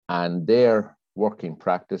And their working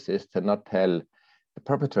practice is to not tell the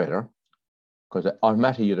perpetrator, because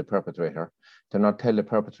automatically you're the perpetrator, to not tell the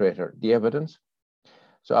perpetrator the evidence.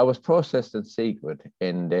 So I was processed in secret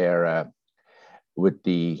in their, with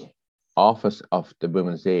the office of the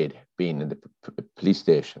Women's Aid being in the police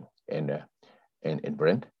station in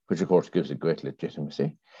Brent, which of course gives it great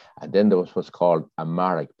legitimacy. And then there was what's called a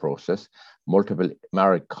MARIC process, multiple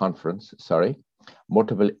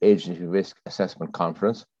agency risk assessment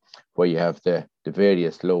conference, where you have the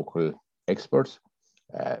various local experts,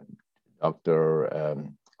 doctor, a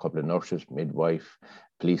couple of nurses, midwife,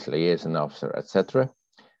 police liaison officer, etc.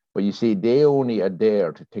 But you see, they only are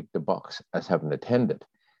there to tick the box as having attended,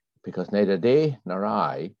 because neither they nor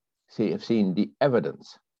I have seen the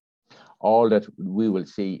evidence. All that we will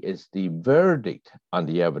see is the verdict on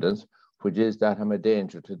the evidence, which is that I'm a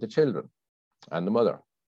danger to the children and the mother.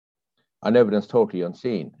 An evidence totally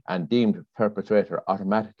unseen and deemed perpetrator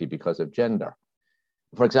automatically because of gender.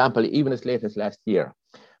 For example, even as late as last year,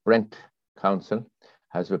 Brent Council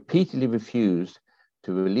has repeatedly refused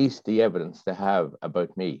to release the evidence they have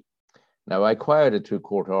about me. Now, I acquired it through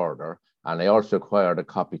court order, and I also acquired a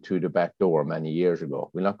copy through the back door many years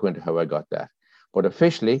ago. We'll not go into how I got that. But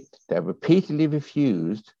officially, they have repeatedly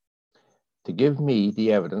refused to give me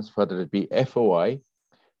the evidence, whether it be FOI,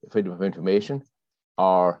 Freedom of Information,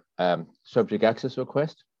 or subject access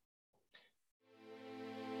request.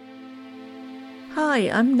 Hi,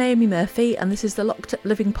 I'm Naomi Murphy, and this is the Locked Up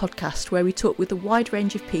Living podcast, where we talk with a wide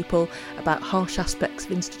range of people about harsh aspects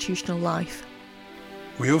of institutional life.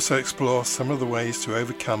 We also explore some of the ways to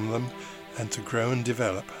overcome them and to grow and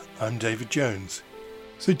develop. I'm David Jones.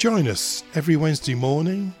 So join us every Wednesday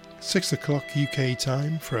morning, 6 o'clock UK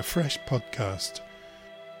time, for a fresh podcast.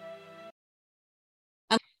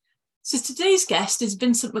 So today's guest is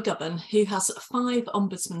Vincent McGovern, who has 5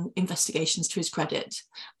 ombudsman investigations to his credit.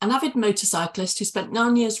 An avid motorcyclist who spent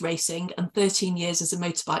 9 years racing and 13 years as a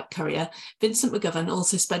motorbike courier, Vincent McGovern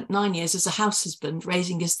also spent 9 years as a house husband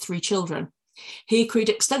raising his 3 children. He accrued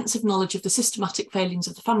extensive knowledge of the systematic failings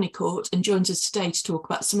of the family court and joins us today to talk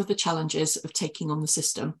about some of the challenges of taking on the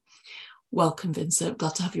system. Welcome, Vincent.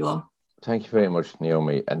 Glad to have you on. Thank you very much,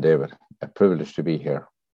 Naomi and David. A privilege to be here.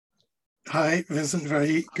 Hi, Vincent.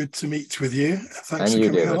 Very good to meet with you. Thanks and for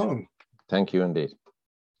coming David. along. Thank you indeed.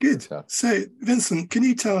 Good. So, Vincent, can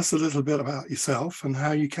you tell us a little bit about yourself and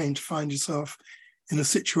how you came to find yourself in a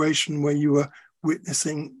situation where you were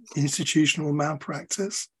witnessing institutional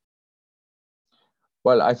malpractice?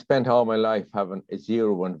 Well, I spent all my life having a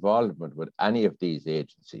zero involvement with any of these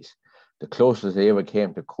agencies. The closest I ever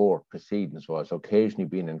came to court proceedings was occasionally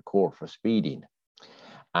being in court for speeding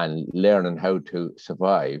and learning how to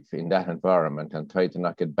survive in that environment and try to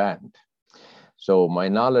not get banned. So my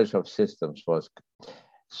knowledge of systems was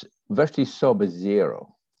virtually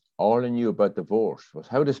sub-zero. All I knew about divorce was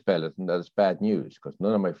how to spell it, and that it's bad news, because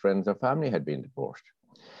none of my friends or family had been divorced.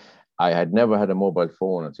 I had never had a mobile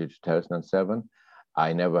phone until 2007.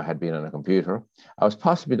 I never had been on a computer. I was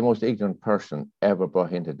possibly the most ignorant person ever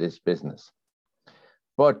brought into this business.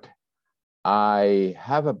 But I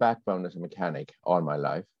have a background as a mechanic all my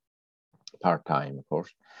life, part-time, of course.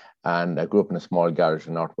 And I grew up in a small garage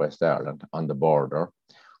in Northwest Ireland on the border,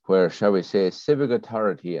 where, shall we say, civic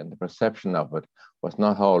authority and the perception of it was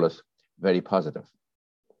not always very positive.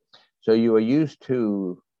 So you are used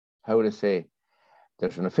to, how to say,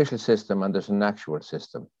 there's an official system and there's an actual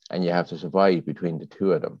system, and you have to survive between the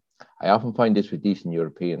two of them. I often find this with decent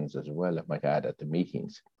Europeans as well, I might add, at the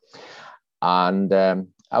meetings. And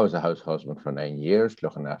I was a house husband for 9 years,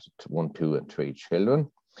 looking after 1, 2, and 3 children,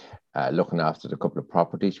 looking after the couple of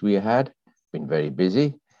properties we had, been very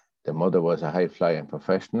busy. The mother was a high-flying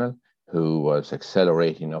professional who was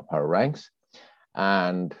accelerating up her ranks,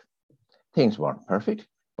 and things weren't perfect.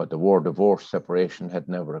 But the word divorce separation had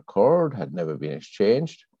never occurred, had never been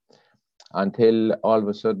exchanged, until all of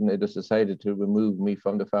a sudden it was decided to remove me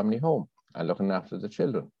from the family home and looking after the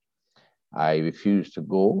children. I refused to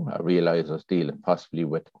go. I realized I was dealing possibly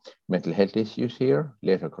with mental health issues here,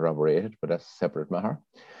 later corroborated, but that's a separate matter.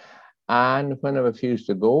 And when I refused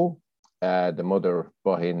to go, the mother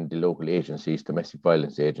brought in the local agencies, domestic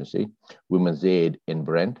violence agency, Women's Aid in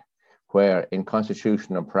Brent, where in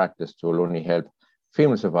constitution and practice they will only help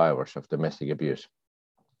female survivors of domestic abuse.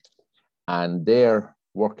 And their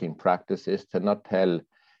working practice is to not tell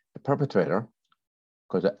the perpetrator,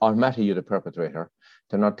 because automatically you're the perpetrator,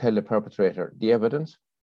 to not tell the perpetrator the evidence.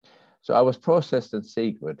 So I was processed in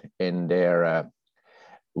secret in their,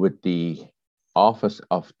 with the office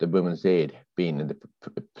of the Women's Aid being in the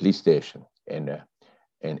police station in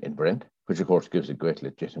Brent, which of course gives it great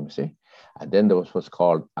legitimacy. And then there was what's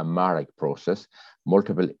called a MARIC process,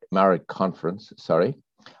 multiple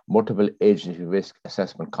agency risk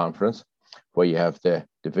assessment conference, where you have the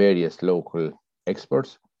various local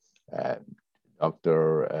experts,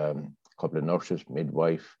 doctor, a couple of nurses,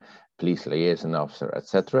 midwife, police liaison officer,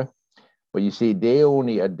 etc. But you see, they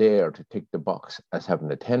only are there to tick the box as having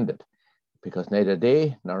attended, because neither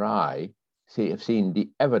they nor I have seen the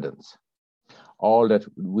evidence. All that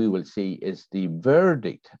we will see is the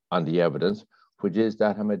verdict on the evidence, which is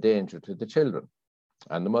that I'm a danger to the children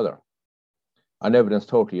and the mother. An evidence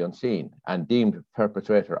totally unseen and deemed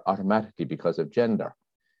perpetrator automatically because of gender.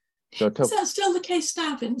 So is that still the case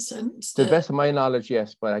now, Vincent? To the best of my knowledge,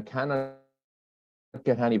 yes, but I cannot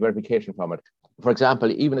get any verification from it. For example,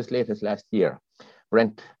 even as late as last year,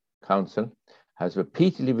 Brent Council has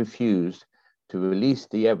repeatedly refused to release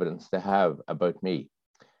the evidence they have about me.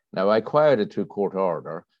 Now, I acquired it through court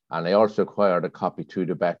order, and I also acquired a copy through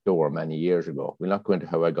the back door many years ago. We'll not go into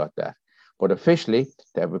how I got that. But officially,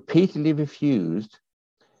 they have repeatedly refused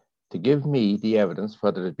to give me the evidence,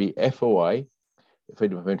 whether it be FOI,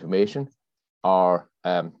 Freedom of Information, or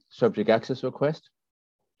subject access request.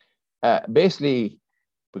 Basically,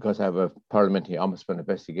 because I have a parliamentary ombudsman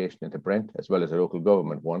investigation into Brent, as well as a local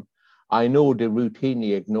government one, I know they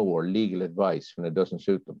routinely ignore legal advice when it doesn't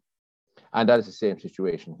suit them. And that is the same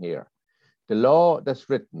situation here. The law that's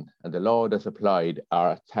written and the law that's applied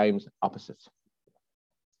are at times opposites.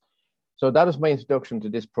 So that was my introduction to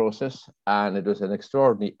this process, and it was an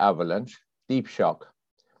extraordinary avalanche, deep shock.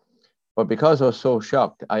 But because I was so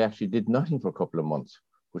shocked, I actually did nothing for a couple of months,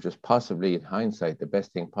 which was possibly, in hindsight, the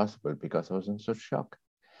best thing possible because I was in such shock.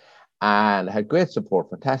 And I had great support,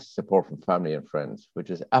 fantastic support from family and friends, which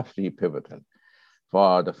is absolutely pivotal.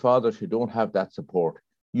 For the fathers who don't have that support,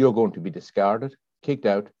 you're going to be discarded, kicked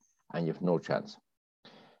out, and you have no chance.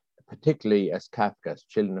 Particularly as Kafka's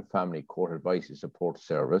Children and Family Court Advice and Support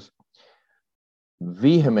Service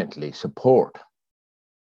vehemently support,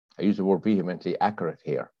 I use the word vehemently accurate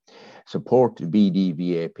here, support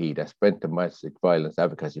BDVAP, that's Brent Domestic Violence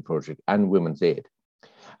Advocacy Project, and Women's Aid.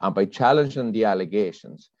 And by challenging the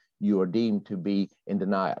allegations, you are deemed to be in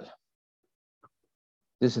denial.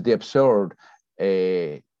 This is the absurd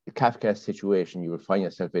Kafka situation you would find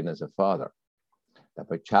yourself in as a father. That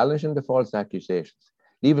by challenging the false accusations,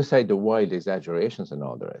 leave aside the wild exaggerations and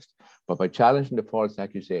all the rest, but by challenging the false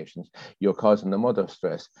accusations, you're causing the mother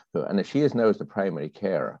stress. And if she is now as the primary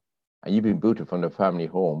carer, and you've been booted from the family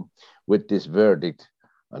home with this verdict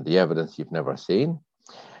and the evidence you've never seen,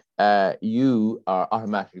 you are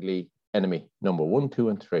automatically enemy number 1, 2,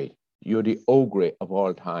 and 3. You're the ogre of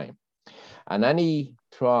all time. And any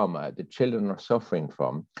trauma the children are suffering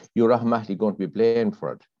from, you're automatically going to be blamed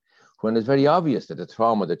for it. When it's very obvious that the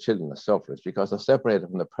trauma the children are suffering is because they're separated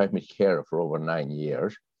from the primary carer for over 9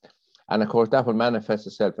 years. And of course, that will manifest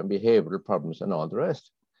itself in behavioral problems and all the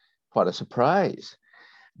rest. What a surprise.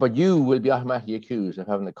 But you will be automatically accused of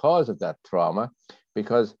having the cause of that trauma,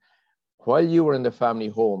 because while you were in the family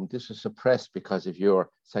home, this was suppressed because of your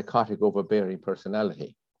psychotic overbearing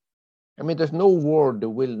personality. I mean, there's no word they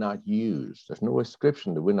will not use. There's no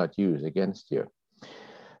ascription they will not use against you.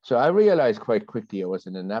 So I realized quite quickly I was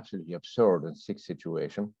in an absolutely absurd and sick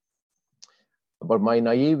situation. But my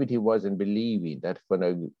naivety was in believing that when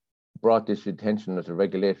I brought this to attention of the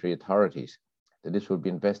regulatory authorities, that this would be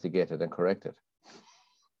investigated and corrected.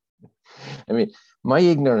 I mean, my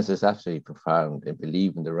ignorance is absolutely profound in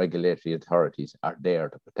believing the regulatory authorities are there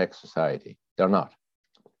to protect society. They're not,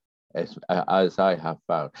 as I have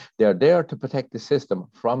found. They're there to protect the system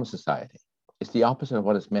from society. It's the opposite of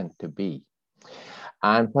what it's meant to be.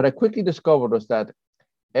 And what I quickly discovered was that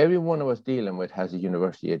everyone I was dealing with has a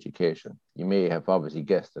university education. You may have obviously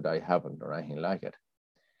guessed that I haven't or anything like it.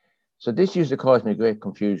 So this used to cause me great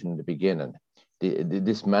confusion in the beginning.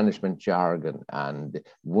 This management jargon and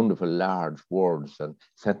wonderful large words and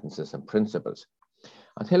sentences and principles,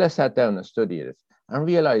 until I sat down and studied it and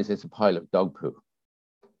realized it's a pile of dog poo.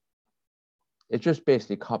 It's just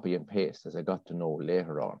basically copy and paste, as I got to know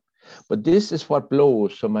later on. But this is what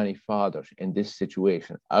blows so many fathers in this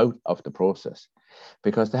situation out of the process,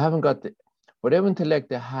 because they haven't got whatever intellect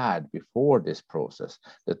they had before this process.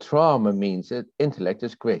 The trauma means that intellect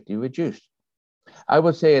is greatly reduced. I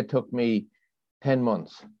would say it took me 10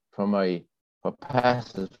 months what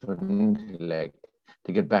passes for intellect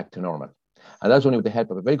to get back to normal. And that's only with the help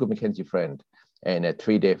of a very good Mackenzie friend and a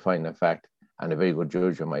 3-day finding of fact, and a very good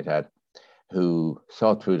judge I might add, who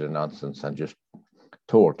saw through the nonsense and just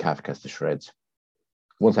tore Kafka to shreds.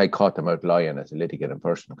 Once I caught them out lying as a litigant in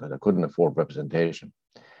person, because I couldn't afford representation.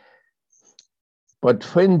 But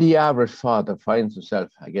when the average father finds himself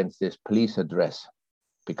against this police address,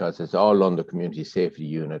 because it's all under community safety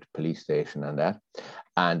unit, police station and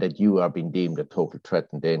that you are being deemed a total threat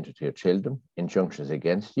and danger to your children, injunctions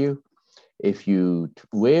against you. If you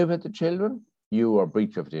wave at the children, you are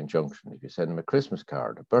breach of the injunction. If you send them a Christmas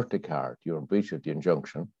card, a birthday card, you're in breach of the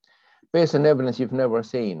injunction, based on evidence you've never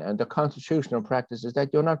seen. And the constitutional practice is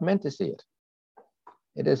that you're not meant to see it.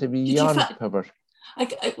 It is a beyond covered.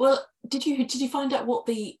 Well, did you find out what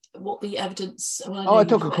the evidence? Well, I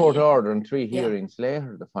took a court order and 3 hearings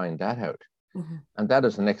later to find that out, and that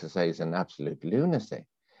is an exercise in absolute lunacy.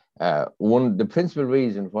 The principal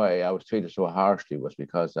reason why I was treated so harshly was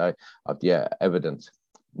because of the evidence.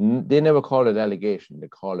 They never call it allegation; they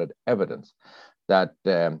call it evidence that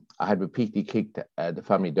I had repeatedly kicked the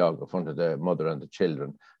family dog in front of the mother and the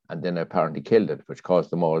children, and then apparently killed it, which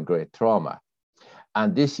caused them all great trauma.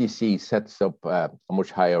 And this, you see, sets up a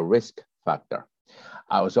much higher risk factor.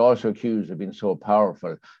 I was also accused of being so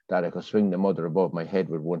powerful that I could swing the mother above my head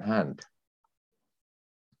with one hand.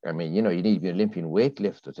 I mean, you need to be an Olympian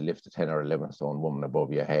weightlifter to lift a 10 or 11 stone woman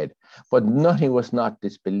above your head. But nothing was not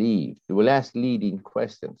disbelieved. They will ask leading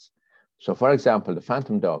questions. So, for example, the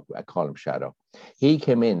phantom dog, I call him Shadow, he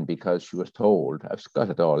came in because she was told, I've got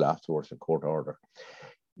it all afterwards, a court order,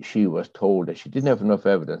 she was told that she didn't have enough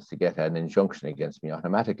evidence to get an injunction against me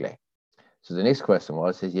automatically. So the next question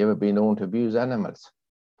was, has you ever been known to abuse animals?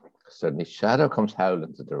 Suddenly Shadow comes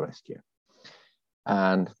howling to the rescue.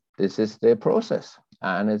 And this is the process.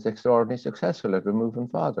 And it's extraordinarily successful at removing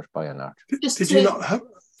fathers by and large. Did you not have...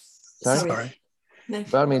 Sorry. No.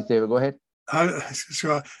 By all means, David, go ahead.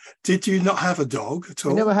 Did you not have a dog at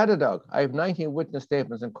all? We never had a dog. I have 19 witness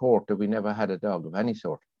statements in court that we never had a dog of any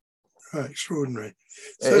sort. Right, extraordinary.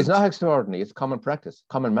 So, it's not extraordinary. It's common practice,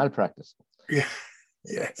 common malpractice. Yeah.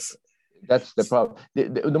 Yes. That's the problem.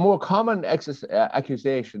 The more common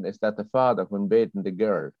accusation is that the father, when bathing the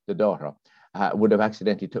girl, the daughter, would have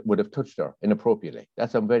accidentally would have touched her inappropriately.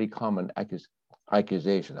 That's a very common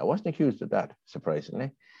accusation. I wasn't accused of that,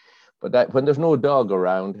 surprisingly. But that when there's no dog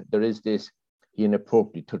around, there is this, he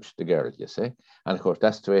inappropriately touched the girl, you see. And of course,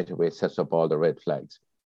 that straight away sets up all the red flags.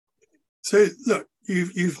 So look,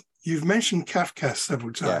 you've mentioned Kafka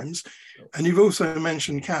several times, and you've also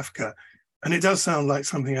mentioned Kafka, and it does sound like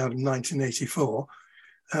something out of 1984.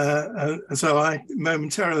 And so I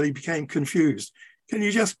momentarily became confused. Can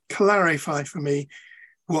you just clarify for me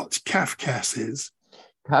what Kafkas is?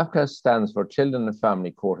 Kafkas stands for Children and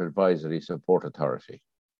Family Court Advisory Support Authority.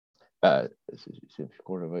 And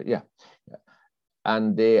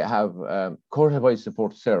they have Court Advice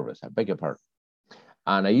Support Service, I beg your pardon.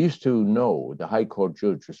 And I used to know the High Court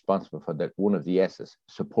judge responsible for that, one of the S's,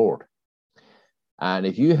 support. And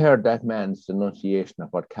if you heard that man's denunciation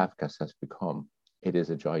of what Kafkas has become, it is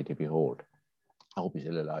a joy to behold. I hope he's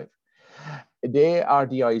still alive. They are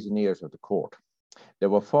the eyes and ears of the court. They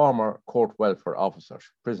were former court welfare officers,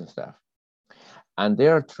 prison staff. And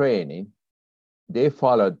their training, they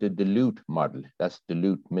followed the Duluth model. That's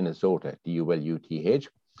Duluth, Minnesota, D-U-L-U-T-H,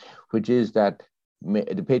 which is that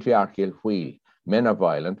the patriarchal wheel. Men are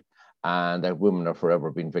violent and that women are forever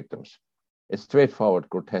being victims. It's straightforward,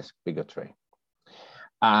 grotesque bigotry.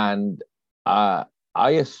 And I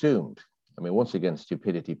assumed, once again,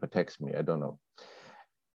 stupidity protects me, I don't know.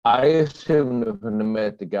 I assumed when I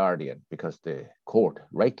met the guardian, because the court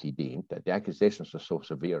rightly deemed that the accusations were so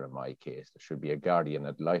severe in my case, there should be a guardian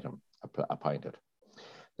ad litem appointed,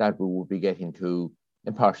 that we would be getting to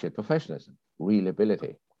impartial professionalism, real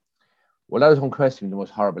ability. Well, that was unquestionably the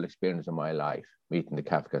most horrible experience of my life, meeting the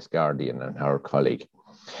Kafka's guardian and her colleague.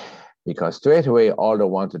 Because straight away, all they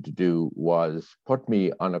wanted to do was put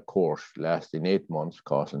me on a course lasting 8 months,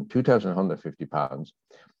 costing £2,150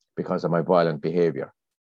 because of my violent behavior.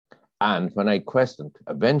 And when I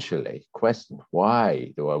eventually questioned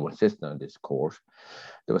why they were insisting on this course,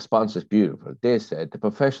 the response is beautiful. They said, the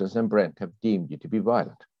professionals in Brent have deemed you to be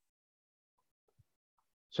violent.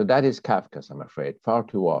 So that is Kafka's, I'm afraid, far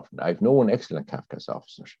too often. I've known excellent Kafka's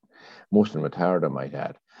officers, most of them retired, I might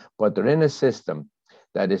add, but they're in a system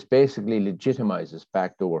that is basically legitimizes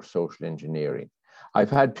backdoor social engineering. I've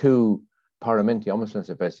had 2 parliamentary ombudsman's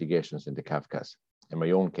investigations into Kafka's in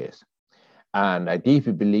my own case. And I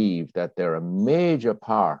deeply believe that they're a major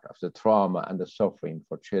part of the trauma and the suffering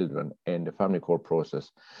for children in the family court process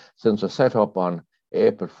since it was set up on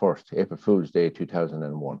April Fool's Day,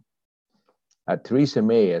 2001. Theresa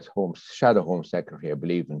May, as Shadow Home Secretary, I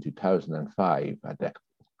believe in 2005 at the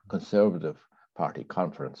Conservative Party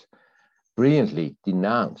conference, brilliantly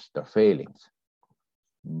denounced their failings.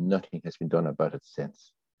 Nothing has been done about it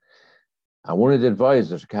since. And one of the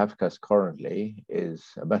advisors of Kafka's currently is,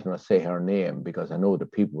 I better not say her name because I know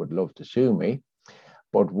that people would love to sue me,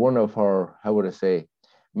 but one of her, how would I say,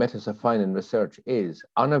 methods of finding research is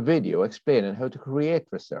on a video explaining how to create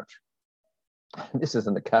research. This is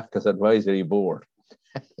on the Kafka's advisory board.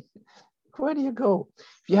 Where do you go?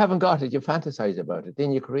 If you haven't got it, you fantasize about it,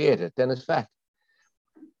 then you create it, then it's fact.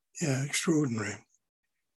 Yeah, extraordinary.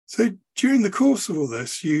 So during the course of all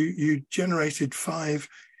this, you generated 5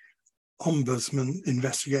 ombudsman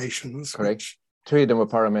investigations. Correct. Which, 3 of them were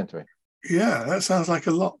parliamentary. yeah, that sounds like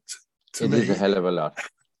a lot to me. It is a hell of a lot.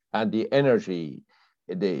 And the energy,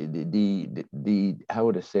 the how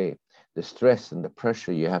would I say, the stress and the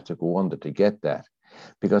pressure you have to go under to get that.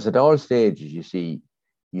 Because at all stages, you see,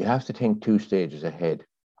 you have to think 2 stages ahead.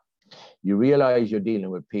 You realize you're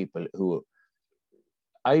dealing with people who,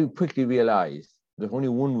 I quickly realized there's only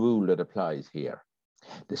one rule that applies here.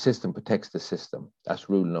 The system protects the system. That's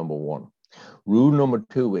rule number 1. Rule number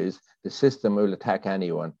 2 is the system will attack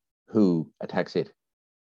anyone who attacks it,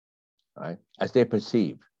 right? As they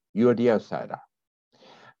perceive, you're the outsider.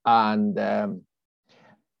 And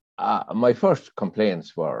my first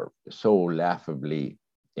complaints were so laughably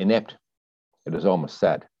inept. It was almost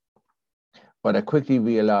sad. But I quickly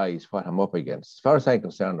realized what I'm up against. As far as I'm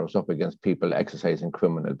concerned, I was up against people exercising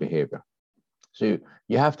criminal behavior. So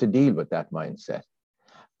you have to deal with that mindset.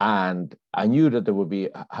 And I knew that there would be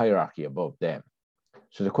a hierarchy above them.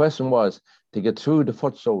 So the question was to get through the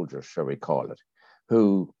foot soldiers, shall we call it,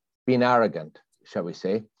 who, being arrogant, shall we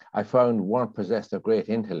say, I found weren't possessed of great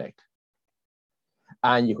intellect.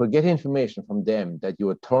 And you could get information from them that you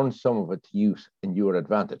would turn some of it to use in your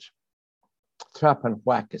advantage. Trap and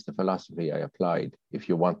whack is the philosophy I applied, if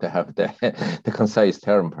you want to have the concise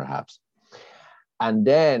term, perhaps. And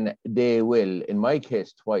then they will, in my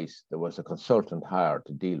case, twice, there was a consultant hired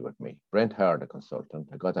to deal with me. Brent hired a consultant.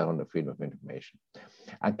 I got that under freedom of information.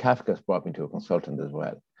 And Kafka's brought me to a consultant as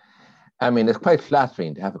well. I mean, it's quite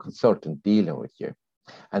flattering to have a consultant dealing with you.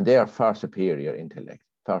 And they are far superior intellect,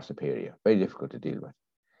 far superior, very difficult to deal with.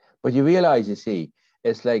 But you realize, you see,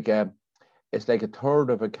 it's like a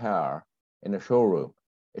third of a car in a showroom.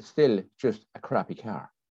 It's still just a crappy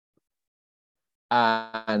car.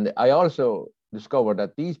 And I also discovered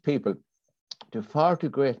that these people, to far too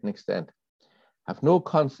great an extent, have no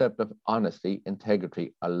concept of honesty,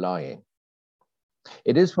 integrity, or lying.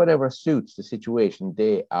 It is whatever suits the situation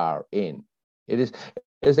they are in. It's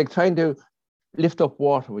like trying to lift up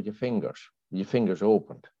water with your fingers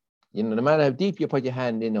opened. You know, no matter how deep you put your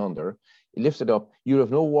hand in under, you lift it up, you'll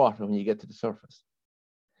have no water when you get to the surface.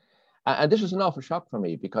 And this was an awful shock for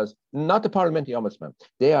me because not the parliamentary ombudsman,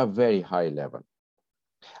 they are very high level.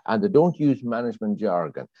 And they don't use management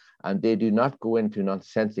jargon, and they do not go into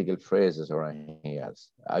nonsensical phrases or anything else.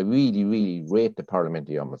 I really, really rate the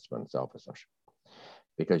parliamentary ombudsman's officers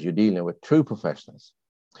because you're dealing with true professionals.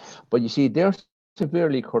 But you see, they're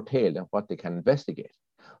severely curtailed in what they can investigate.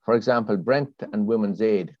 For example, Brent and Women's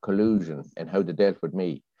Aid collusion and how they dealt with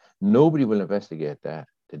me. Nobody will investigate that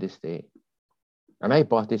to this day. And I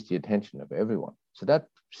brought this to the attention of everyone. So that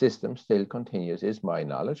system still continues, is my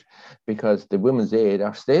knowledge, because the Women's Aid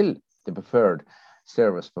are still the preferred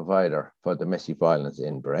service provider for domestic violence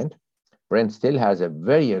in Brent. Brent still has a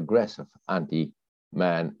very aggressive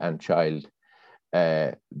anti-man and child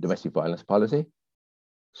domestic violence policy.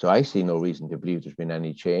 So I see no reason to believe there's been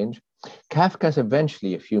any change. Kafka's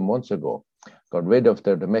eventually, a few months ago, got rid of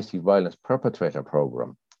their domestic violence perpetrator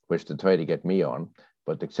program, which they tried to get me on,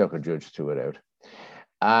 but the circuit judge threw it out.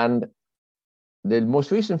 And the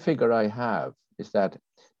most recent figure I have is that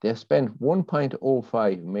they've spent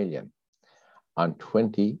 1.05 million on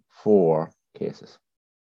 24 cases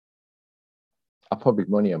of public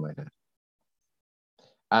money, I might add.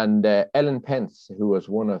 And Ellen Pence, who was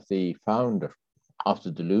one of the founders of the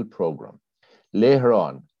Dilute program, later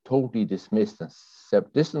on totally dismissed and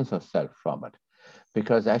distanced herself from it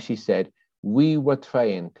because, as she said, we were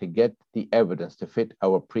trying to get the evidence to fit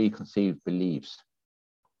our preconceived beliefs.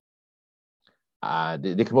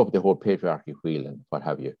 They come up with the whole patriarchy wheel and what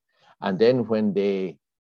have you. And then when they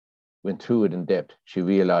went through it in depth, she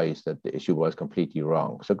realized that the issue was completely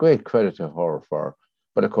wrong. So great credit to her for,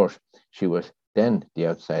 but of course, she was then the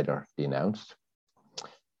outsider denounced.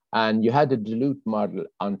 And you had the Dilute model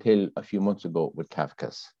until a few months ago with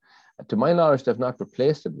Kafka's. To my knowledge, they've not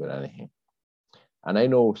replaced it with anything. And I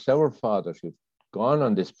know several fathers who've gone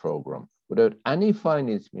on this program without any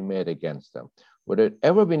findings being made against them, without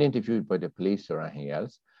ever being interviewed by the police or anything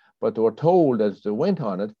else, but they were told as they went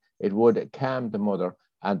on it, it would calm the mother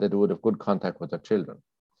and that they would have good contact with their children.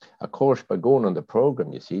 Of course, by going on the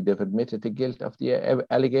program, you see, they've admitted the guilt of the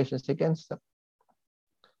allegations against them.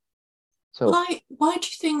 So why do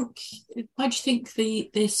you think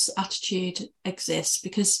this attitude exists?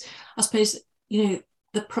 Because I suppose, there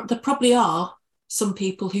probably are some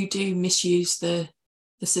people who do misuse the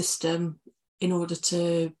system in order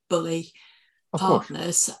to bully of course,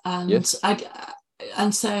 partners, yes.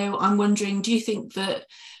 and so I'm wondering, do you think that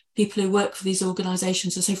people who work for these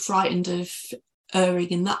organisations are so frightened of erring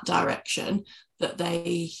in that direction that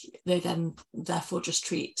they then therefore just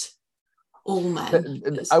treat all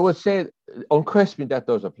men I would say unquestionably that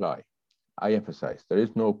does apply. I emphasize there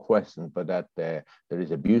is no question but that there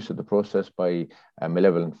is abuse of the process by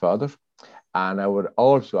malevolent fathers. And I would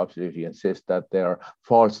also absolutely insist that there are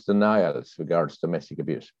false denials regards domestic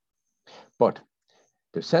abuse. But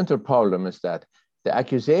the central problem is that the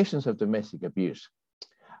accusations of domestic abuse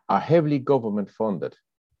are heavily government funded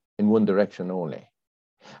in one direction only.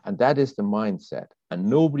 And that is the mindset. And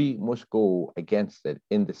nobody must go against it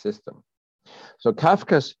in the system. So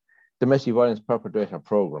Kafka's domestic violence perpetrator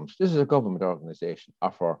programs, this is a government organization,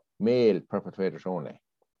 are for male perpetrators only.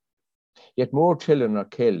 Yet more children are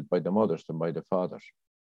killed by the mothers than by the fathers.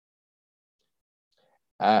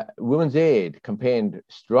 Women's Aid campaigned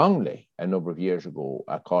strongly a number of years ago,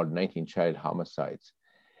 called 19 child homicides,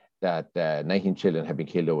 that 19 children have been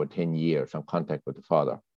killed over 10 years on contact with the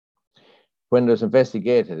father. When it was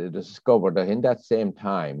investigated, it was discovered that in that same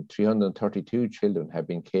time, 332 children had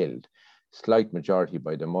been killed, slight majority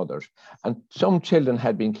by the mothers, and some children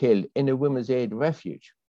had been killed in a Women's Aid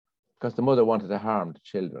refuge because the mother wanted to harm the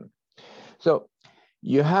children. So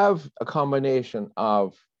you have a combination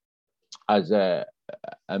of, as a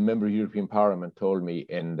member of European Parliament told me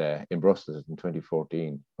in Brussels in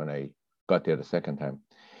 2014 when I got there the second time,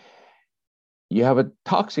 you have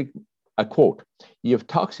a quote, you have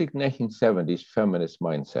toxic 1970s feminist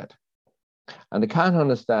mindset. And I can't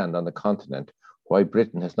understand on the continent why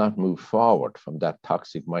Britain has not moved forward from that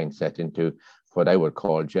toxic mindset into what I would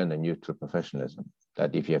call gender neutral professionalism.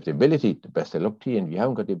 That if you have the ability, the best of luck to you, and if you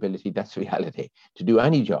haven't got the ability, that's reality, to do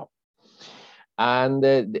any job. And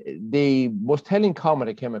the most telling comment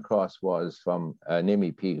I came across was from an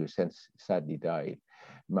MEP who since sadly died,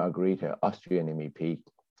 Margarita, Austrian MEP,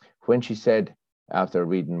 when she said, after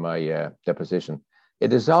reading my deposition,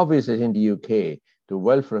 it is obvious that in the UK, the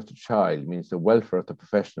welfare of the child means the welfare of the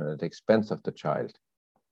professional at the expense of the child.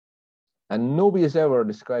 And nobody has ever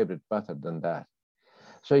described it better than that.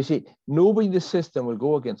 So you see, nobody in the system will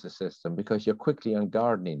go against the system because you're quickly on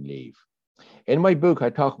gardening leave. In my book, I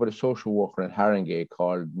talk about a social worker in Haringey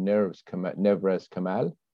called Nevres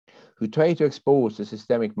Kamal, who tried to expose the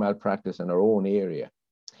systemic malpractice in her own area.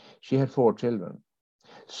 She had 4 children.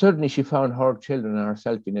 Suddenly, she found her children and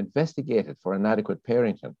herself being investigated for inadequate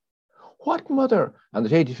parenting. What mother, and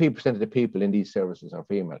there's 83% of the people in these services are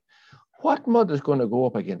female, what mother is going to go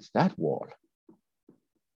up against that wall?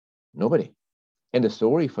 Nobody. In the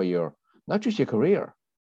story for your, not just your career,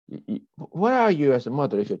 what are you as a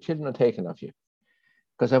mother if your children are taken off you?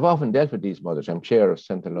 Because I've often dealt with these mothers. I'm chair of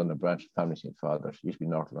Central London Branch of Families and Fathers, used to be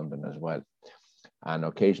North London as well. And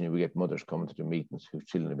occasionally we get mothers coming to the meetings whose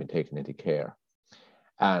children have been taken into care.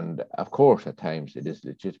 And of course, at times it is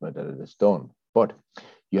legitimate that it is done. But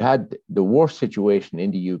you had the worst situation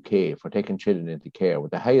in the UK for taking children into care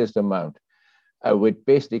with the highest amount, with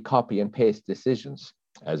basically copy and paste decisions,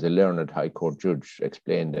 as a learned High Court judge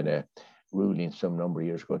explained in a ruling some number of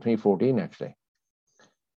years ago, 2014 actually.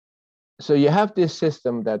 So you have this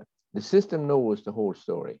system that the system knows the whole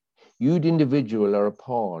story. You, the individual, are a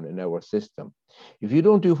pawn in our system. If you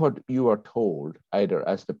don't do what you are told, either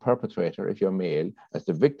as the perpetrator if you're male, as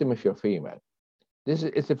the victim if you're female,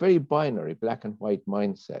 it's a very binary black and white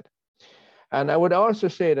mindset. And I would also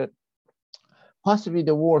say that possibly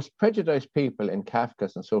the worst prejudiced people in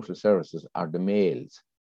Kafka's and social services are the males,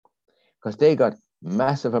 because they got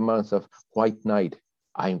massive amounts of white knight,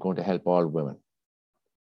 I'm going to help all women.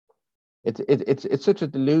 It's such a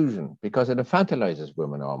delusion because it infantilizes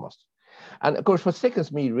women almost. And of course, what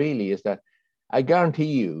sickens me really is that I guarantee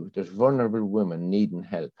you there's vulnerable women needing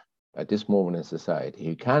help at this moment in society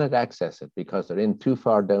who cannot access it because they're in too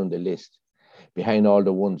far down the list behind all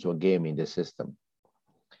the ones who are gaming the system.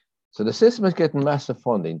 So the system is getting massive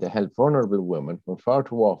funding to help vulnerable women, when far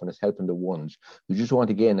too often it's helping the ones who just want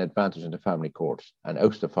to gain advantage in the family courts and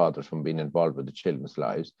oust the fathers from being involved with the children's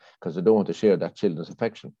lives because they don't want to share that children's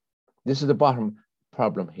affection. This is the bottom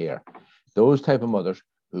problem here. Those type of mothers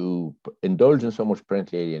who indulge in so much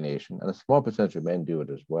parental alienation, and a small percentage of men do it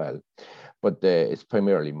as well, but it's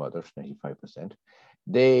primarily mothers, 95%,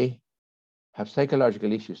 they have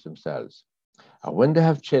psychological issues themselves. And when they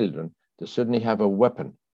have children, they suddenly have a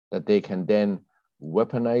weapon that they can then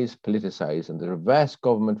weaponized, politicized, and there's a vast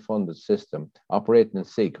government-funded system operating in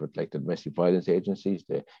secret, like the domestic violence agencies,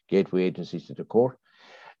 the gateway agencies to the court,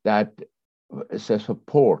 that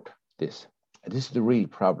support this. This is the real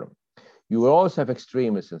problem. You will always have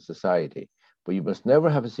extremists in society, but you must never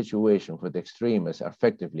have a situation where the extremists are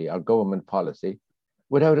effectively our government policy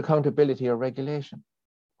without accountability or regulation.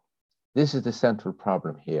 This is the central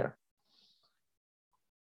problem here.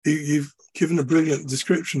 You've given a brilliant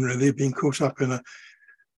description, really, of being caught up in a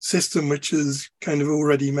system which is kind of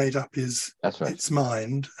already made up its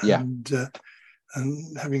mind, and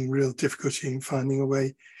having real difficulty in finding a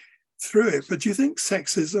way through it. But do you think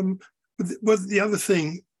sexism, well, the other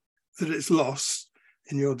thing that it's lost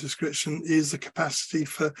in your description is the capacity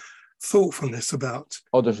for thoughtfulness about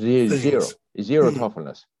there's zero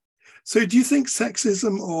thoughtfulness. So do you think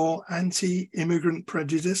sexism or anti-immigrant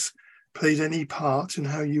prejudice played any part in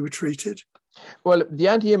how you were treated? Well, the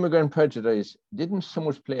anti-immigrant prejudice didn't so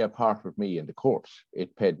much play a part with me in the courts.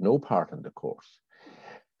 It played no part in the courts.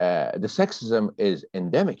 The sexism is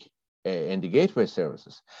endemic in the gateway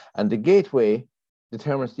services, and the gateway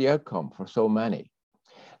determines the outcome for so many.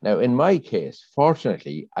 Now, in my case,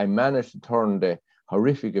 fortunately, I managed to turn the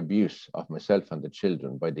horrific abuse of myself and the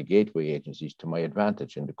children by the gateway agencies to my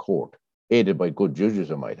advantage in the court, aided by good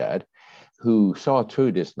judges, I might add, who saw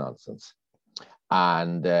through this nonsense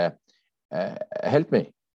and helped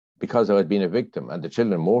me, because I had been a victim, and the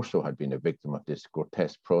children more so had been a victim of this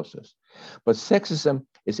grotesque process. But sexism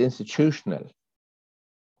is institutional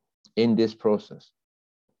in this process.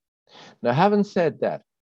 Now, having said that,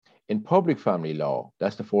 in public family law,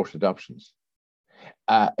 that's the forced adoptions,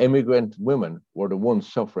 immigrant women were the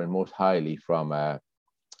ones suffering most highly from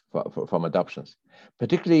adoptions,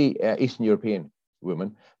 particularly Eastern European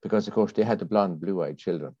women, because of course they had the blonde, blue-eyed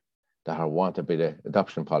children that are wanted by the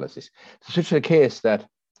adoption policies. Such a case that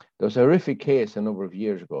there was a horrific case a number of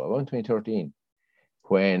years ago, around 2013,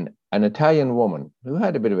 when an Italian woman who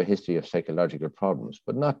had a bit of a history of psychological problems,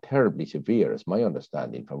 but not terribly severe, as my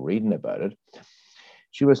understanding from reading about it,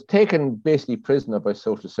 she was taken basically prisoner by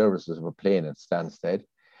social services of a plane at Stansted,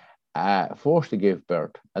 forced to give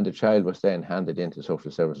birth, and the child was then handed into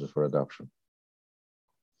social services for adoption.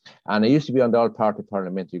 And I used to be on the all-party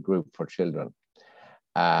parliamentary group for children.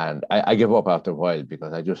 And I gave up after a while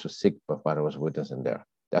because I just was sick of what I was witnessing there.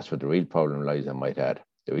 That's where the real problem lies, I might add,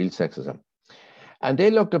 the real sexism. And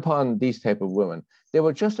they looked upon these type of women, they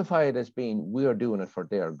were justified as being, we are doing it for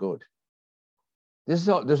their good. There's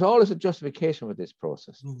always a justification for this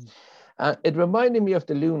process. It reminded me of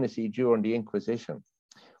the lunacy during the Inquisition,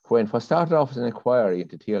 when what started off as an inquiry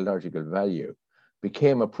into theological value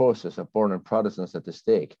became a process of burning Protestants at the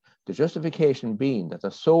stake. The justification being that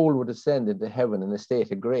the soul would ascend into heaven in a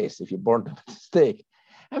state of grace if you burnt them at the stake.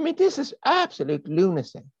 I mean, this is absolute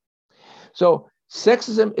lunacy. So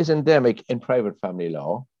sexism is endemic in private family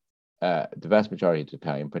law, the vast majority of the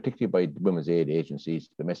time, particularly by women's aid agencies,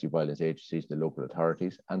 domestic violence agencies, the local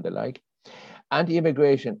authorities, and the like.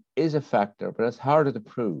 Anti-immigration is a factor, but it's harder to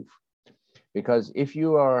prove, because if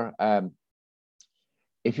you are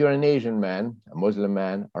if you're an Asian man, a Muslim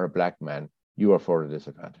man, or a black man, you are further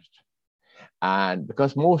disadvantaged. And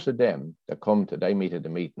because most of them that I meet at the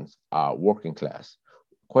meetings are working class,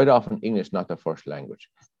 quite often English not their first language,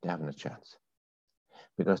 they haven't a chance.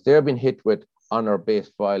 Because they've been hit with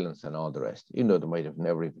honor-based violence and all the rest. You know, they might have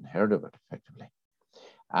never even heard of it effectively.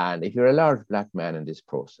 And if you're a large black man in this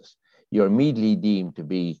process, you're immediately deemed to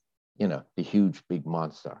be, you know, the huge big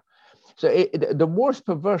monster. So the worst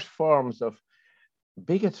perverse forms of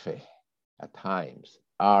bigotry at times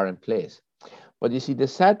are in place. But you see, the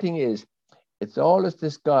sad thing is, it's always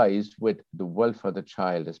disguised with the welfare of the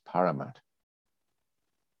child as paramount.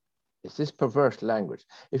 It's this perverse language.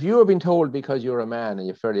 If you have been told because you're a man and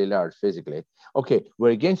you're fairly large physically, okay,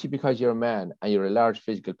 we're against you because you're a man and you're a large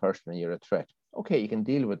physical person and you're a threat. Okay, you can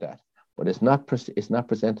deal with that, but it's not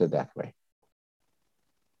presented that way.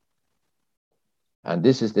 And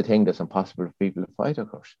this is the thing that's impossible for people to fight, of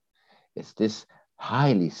course. It's this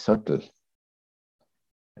highly subtle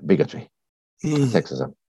bigotry,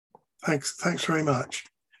 sexism. Thanks very much.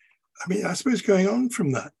 I mean, I suppose going on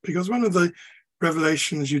from that, because one of the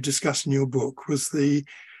revelations you discuss in your book was the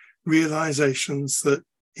realizations that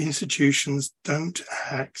institutions don't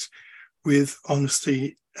act with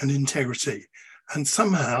honesty and integrity. And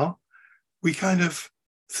somehow we kind of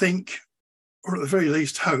think, or at the very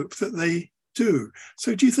least hope, that they do.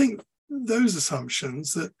 So do you think those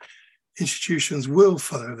assumptions that institutions will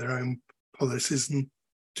follow their own policies and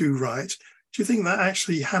do right, do you think that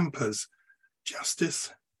actually hampers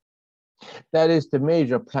justice? That is the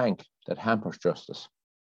major plank that hampers justice,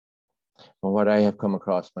 from what I have come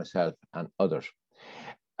across myself and others.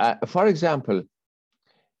 For example,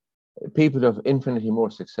 people of infinitely more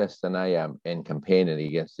success than I am in campaigning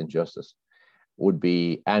against injustice would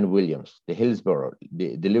be Anne Williams, the Hillsborough,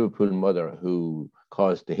 the Liverpool mother who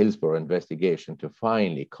caused the Hillsborough investigation to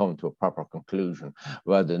finally come to a proper conclusion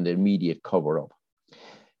rather than the immediate cover-up.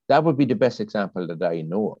 That would be the best example that I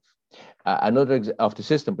know of. Another of the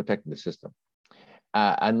system protecting the system.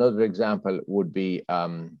 Another example would be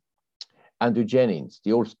Andrew Jennings,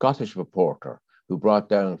 the old Scottish reporter who brought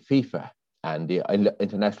down FIFA and the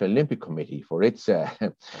International Olympic Committee for its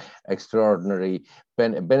extraordinary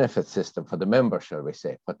benefit system for the members, shall we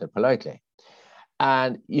say, put it politely.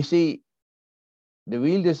 And you see, the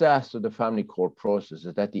real disaster of the family court process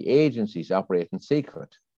is that the agencies operate in secret.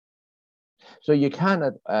 So you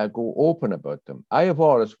cannot go open about them. I have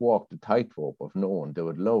always walked the tightrope of knowing they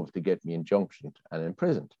would love to get me injunctioned and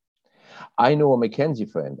imprisoned. I know a Mackenzie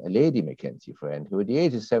friend, a lady Mackenzie friend, who at the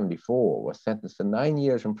age of 74 was sentenced to 9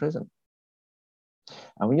 years in prison.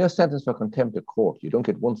 And when you're sentenced for contempt of court, you don't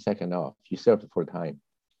get 1 second off. You serve the full time.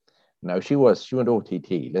 Now, she went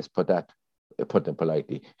OTT, let's put them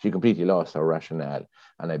politely. She completely lost her rationale.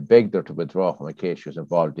 And I begged her to withdraw from a case she was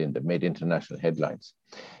involved in that made international headlines.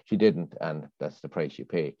 She didn't, and that's the price you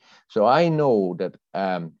pay. So I know that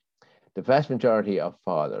the vast majority of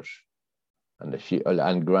fathers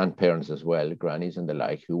and grandparents as well, grannies and the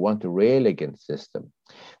like, who want to rail against the system,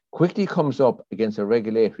 quickly comes up against a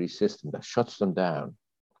regulatory system that shuts them down.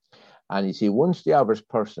 And you see, once the average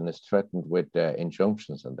person is threatened with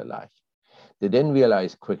injunctions and the like, they then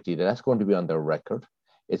realize quickly that that's going to be on their record,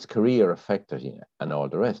 it's career affected and all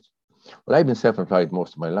the rest. Well, I've been self-employed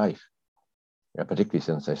most of my life, particularly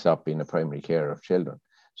since I stopped being a primary carer of children.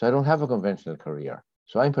 So I don't have a conventional career.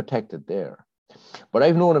 So I'm protected there. But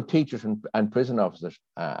I've known of teachers and prison officers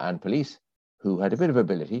and police who had a bit of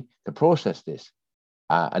ability to process this.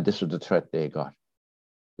 And this was the threat they got,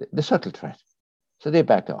 the subtle threat. So they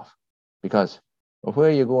backed off because, well, where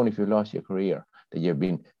are you going if you've lost your career that you've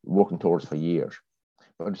been working towards for years?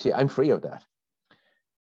 But see, I'm free of that.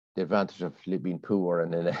 The advantage of being poor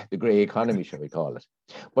and in the grey economy, shall we call it.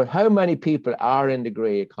 But how many people are in the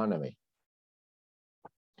grey economy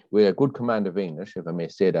with a good command of English, if I may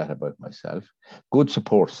say that about myself, good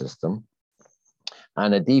support system,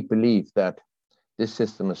 and a deep belief that this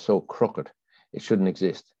system is so crooked, it shouldn't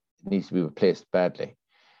exist. It needs to be replaced badly.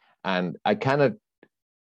 And I cannot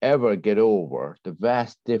ever get over the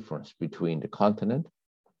vast difference between the continent,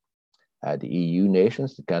 the EU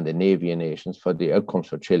nations, the Scandinavian nations, for the outcomes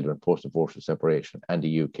for children post-divorce separation, and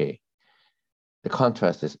the UK. The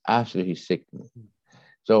contrast is absolutely sickening.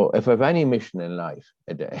 So if I have any mission in life,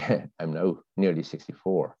 I'm now nearly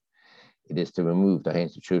 64, it is to remove the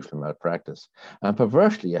institutional malpractice. And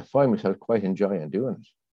perversely, I find myself quite enjoying doing it.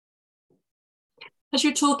 As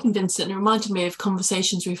you're talking, Vincent, it reminded me of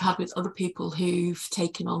conversations we've had with other people who've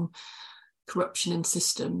taken on corruption in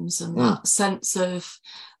systems and that sense of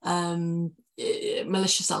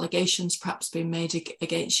malicious allegations perhaps being made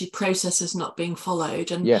against you, processes not being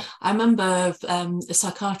followed. And I remember a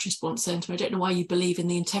psychiatrist once saying to me, I don't know why you believe in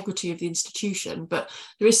the integrity of the institution, but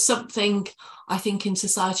there is something, I think, in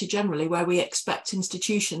society generally where we expect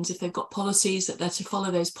institutions, if they've got policies, that they're to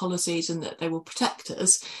follow those policies and that they will protect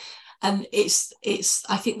us. And it's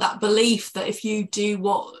I think that belief that if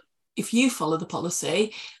you follow the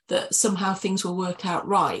policy, that somehow things will work out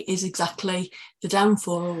right is exactly the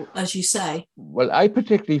downfall, as you say. Well, I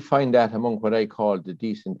particularly find that among what I call the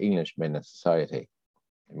decent Englishmen in society.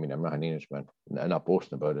 I mean, I'm not an Englishman. I'm not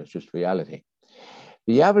boasting about it. It's just reality.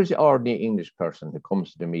 The average ordinary English person who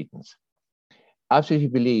comes to the meetings absolutely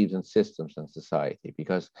believes in systems and society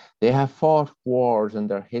because they have fought wars in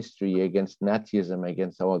their history against Nazism,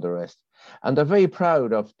 against all the rest. And they're very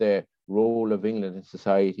proud of the role of England in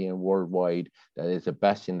society and worldwide, that is a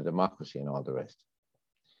bastion of democracy and all the rest.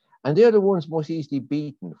 And they're the ones most easily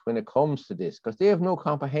beaten when it comes to this, because they have no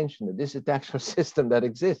comprehension that this is the actual system that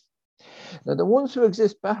exists. Now, the ones who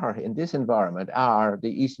exist better in this environment are the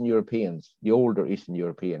Eastern Europeans, the older Eastern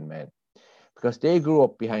European men, because they grew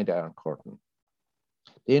up behind the Iron Curtain.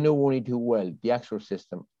 They know only too well the actual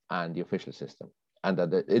system and the official system, and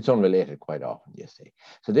that it's unrelated quite often, you see.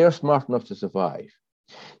 So they're smart enough to survive.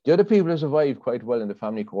 The other people who survive quite well in the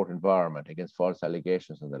family court environment against false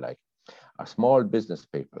allegations and the like are small business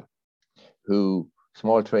people,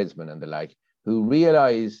 small tradesmen and the like, who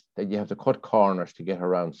realize that you have to cut corners to get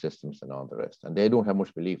around systems and all the rest. And they don't have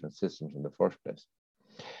much belief in systems in the first place.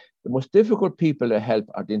 The most difficult people to help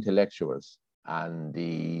are the intellectuals and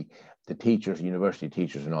the teachers, university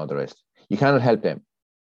teachers and all the rest. You cannot help them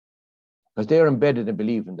because they're embedded in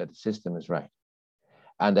believing that the system is right.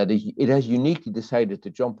 and that it has uniquely decided to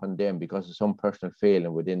jump on them because of some personal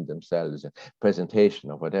failing within themselves, a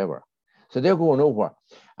presentation or whatever. So they're going over.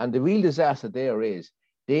 And the real disaster there is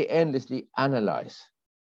they endlessly analyze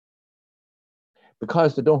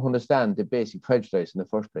because they don't understand the basic prejudice in the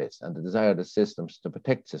first place and the desire of the systems to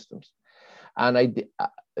protect systems. And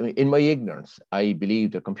in my ignorance, I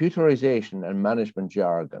believe that computerization and management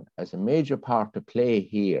jargon has a major part to play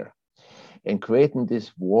here in creating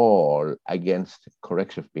this wall against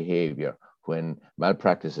corrective behavior when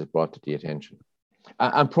malpractice is brought to the attention.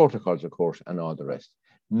 And protocols, of course, and all the rest.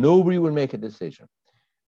 Nobody will make a decision.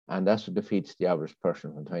 And that's what defeats the average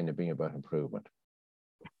person from trying to bring about improvement.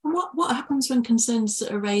 And what happens when concerns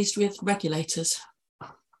are raised with regulators?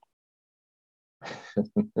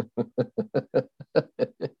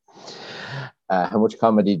 How much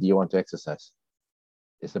comedy do you want to exercise?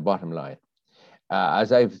 It's the bottom line.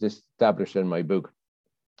 As I've established in my book,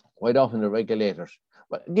 quite often the regulators,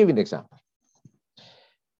 well, I'll give you an example.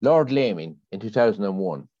 Lord Laming in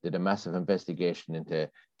 2001 did a massive investigation into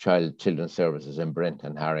children's services in Brent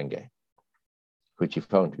and Haringey, which he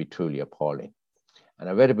found to be truly appalling. And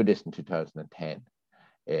I read about this in 2010,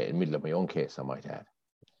 in the middle of my own case, I might add.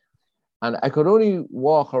 And I could only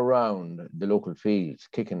walk around the local fields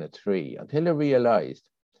kicking a tree until I realized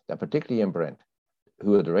that, particularly in Brent,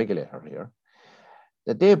 who are the regulator here,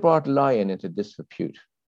 that they brought lying into disrepute.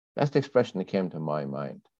 That's the expression that came to my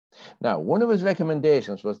mind. Now, one of his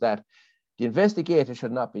recommendations was that the investigator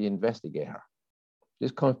should not be the investigator.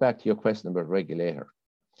 This comes back to your question about regulator.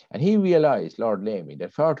 And he realized, Lord Laming,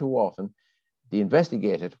 that far too often the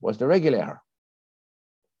investigated was the regulator.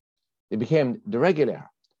 They became the regulator.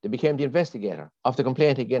 They became the investigator of the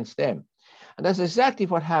complaint against them. And that's exactly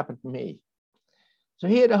what happened to me. So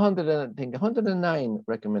he had 109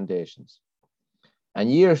 recommendations.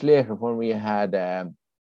 And years later, when we had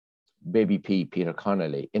Baby P, Peter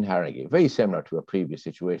Connolly in Haringey, very similar to a previous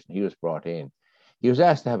situation, he was brought in. He was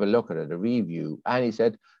asked to have a look at it, a review, and he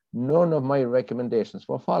said, none of my recommendations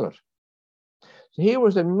were followed. So here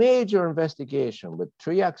was a major investigation with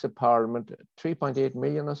 3 acts of parliament, 3.8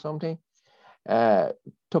 million or something.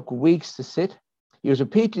 Took weeks to sit. He was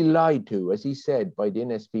repeatedly lied to, as he said, by the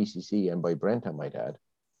NSPCC and by Brent, I might add.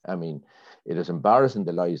 I mean, it is embarrassing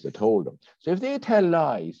the lies they told them. So if they tell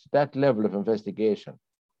lies, that level of investigation,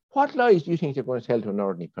 what lies do you think they're going to tell to an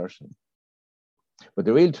ordinary person? But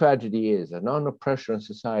the real tragedy is there's not enough pressure in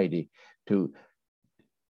society to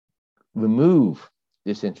remove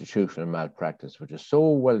this institutional malpractice, which is so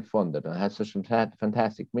well funded and has such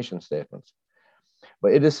fantastic mission statements.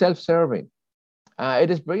 But it is self-serving. It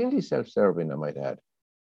is brilliantly self-serving, I might add.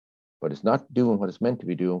 But it's not doing what it's meant to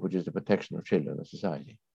be doing, which is the protection of children in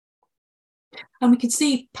society. And we can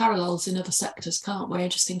see parallels in other sectors, can't we?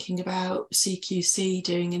 Just thinking about CQC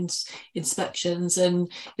doing inspections,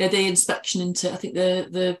 and the inspection into, I think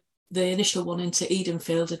the initial one into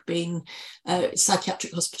Edenfield had been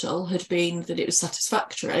psychiatric hospital, had been that it was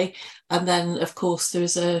satisfactory, and then of course there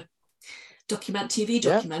was a TV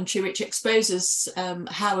documentary which exposes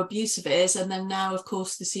how abusive it is, and then now of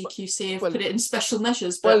course the CQC have put it in special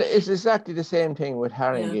measures. But well, it's exactly the same thing with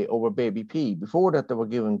Haringey over Baby P. Before that they were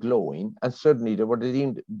given glowing, and suddenly they were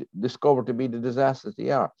discovered to be the disasters they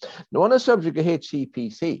are. Now, on the subject of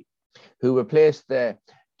HCPC, who replaced the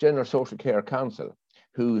General Social Care Council,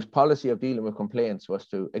 whose policy of dealing with complaints was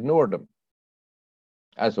to ignore them,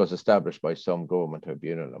 as was established by some government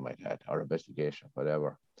tribunal, I might add, or investigation,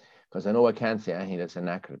 whatever. Because I know I can't say anything that's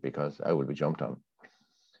inaccurate because I will be jumped on.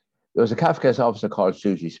 There was a Kafka's officer called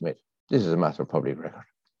Susie Smith. This is a matter of public record.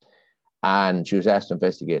 And she was asked to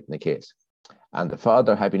investigate in the case. And the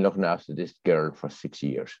father had been looking after this girl for 6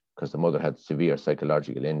 years because the mother had severe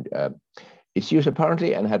psychological issues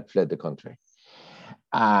apparently and had fled the country.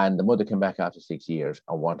 And the mother came back after 6 years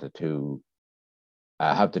and wanted to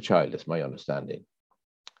have the child, is my understanding.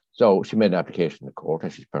 So she made an application in the court,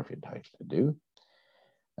 as she's perfectly entitled to do.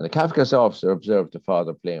 And the Kafka's officer observed the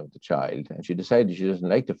father playing with the child, and she decided she doesn't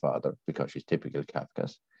like the father because she's typical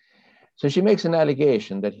Kafka's. So she makes an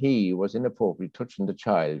allegation that he was inappropriately touching the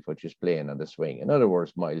child which is playing on the swing. In other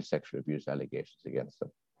words, mild sexual abuse allegations against him.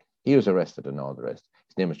 He was arrested and all the rest.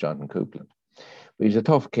 His name is Jonathan Coupland. But he's a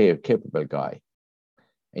tough, capable guy.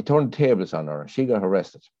 He turned the tables on her, and she got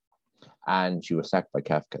arrested. And she was sacked by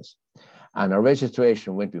Kafka's. And her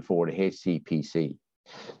registration went before the HCPC.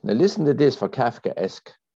 Now listen to this for Kafkaesque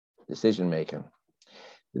decision-making.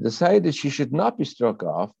 They decided she should not be struck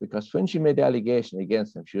off because when she made the allegation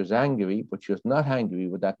against him, she was angry, but she was not angry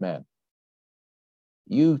with that man.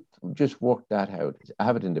 You just work that out. I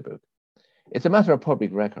have it in the book. It's a matter of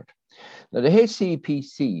public record. Now, the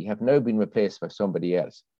HCPC have now been replaced by somebody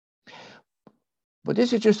else. But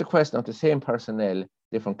this is just a question of the same personnel,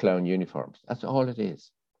 different clown uniforms. That's all it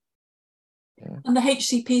is. Yeah. And the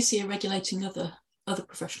HCPC are regulating other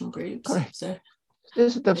professional groups. Correct. So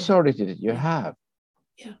this is the absurdity that you have.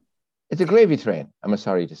 Yeah. It's a gravy train, I'm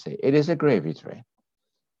sorry to say. It is a gravy train.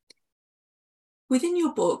 Within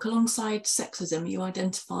your book, alongside sexism, you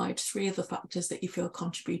identified 3 other factors that you feel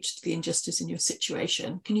contributed to the injustice in your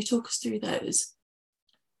situation. Can you talk us through those?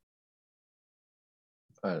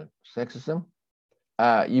 Well, sexism?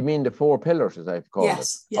 You mean the 4 pillars, as I've called it?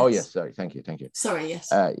 Yes. Oh, yes, sorry, thank you. Sorry, yes.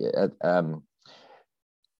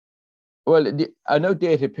 Well, an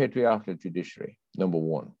outdated patriarchal judiciary, number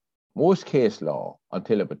 1. Most case law,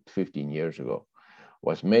 until about 15 years ago,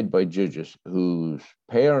 was made by judges whose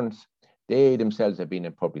parents, they themselves had been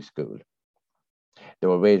in public school. They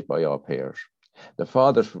were raised by all pairs. The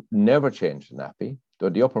fathers never changed the nappy. They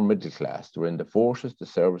were the upper middle class. They were in the forces, the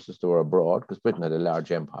services, they were abroad, because Britain had a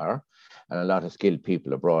large empire and a lot of skilled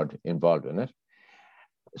people abroad involved in it.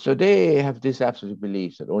 So they have this absolute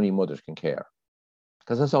belief that only mothers can care,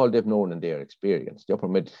 because that's all they've known in their experience. The upper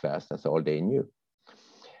middle class, that's all they knew.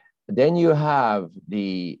 Then you have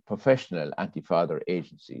the professional anti-father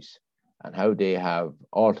agencies and how they have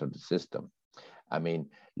altered the system. I mean,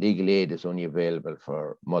 legal aid is only available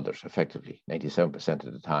for mothers, effectively, 97%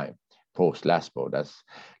 of the time. Post-LASPO, that's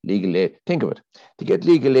legal aid. Think of it. To get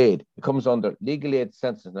legal aid, it comes under legal aid,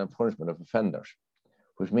 sentencing and punishment of offenders,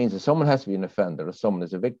 which means that someone has to be an offender or someone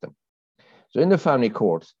is a victim. So in the family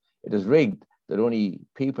courts, it is rigged that only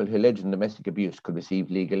people who alleged domestic abuse could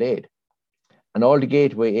receive legal aid. And all the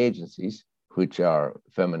gateway agencies, which are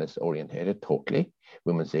feminist orientated, totally,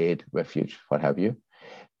 Women's Aid, Refuge, what have you,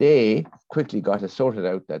 they quickly got it sorted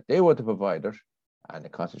out that they were the providers, and the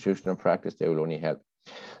constitutional practice, they will only help.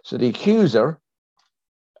 So the accuser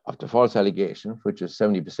of the false allegation, which is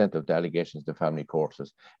 70% of the allegations the family courts,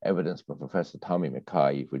 is evidenced by Professor Tommy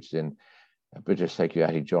Mackay, which is in a British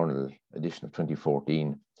Psychiatric Journal edition of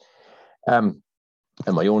 2014.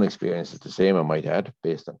 And my own experience is the same, I might add,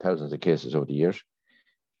 based on thousands of cases over the years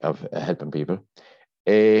of helping people.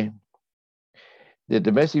 The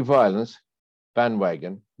domestic violence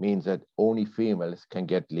bandwagon means that only females can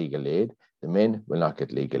get legal aid. The men will not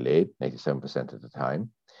get legal aid, 97% of the time.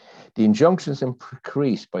 The injunctions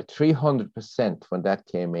increased by 300% when that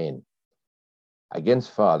came in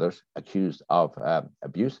against fathers accused of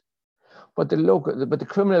abuse. But the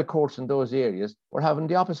criminal courts in those areas were having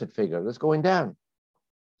the opposite figure. It's going down.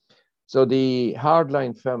 So the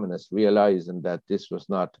hardline feminists realizing that this was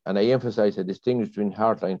not, and I emphasize a distinction between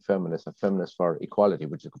hardline feminists and feminists for equality,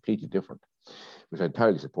 which is completely different, which I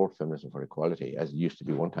entirely support feminism for equality, as it used to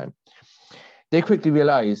be one time. They quickly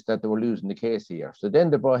realized that they were losing the case here. So then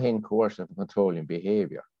they brought in coercive and controlling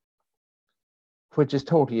behavior, which is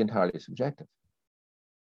totally entirely subjective.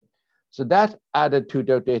 So that added to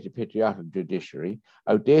the outdated patriarchal judiciary,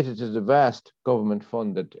 outdated to the vast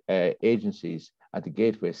government-funded agencies at the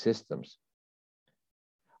gateway systems.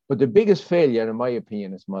 But the biggest failure, in my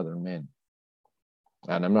opinion, is modern men.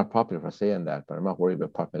 And I'm not popular for saying that, but I'm not worried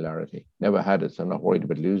about popularity. Never had it, so I'm not worried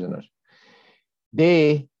about losing it.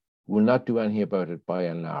 They will not do anything about it by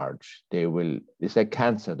and large. It's like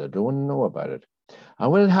cancer, they don't know about it.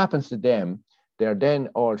 And when it happens to them, they're then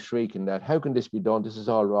all shrieking that, how can this be done? This is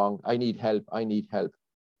all wrong. I need help. I need help.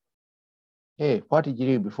 Hey, what did you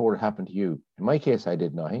do before it happened to you? In my case, I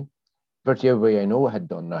did nothing. Virtually everybody I know had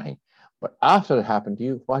done nothing. But after it happened to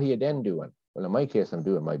you, what are you then doing? Well, in my case, I'm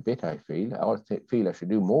doing my bit, I feel. I feel I should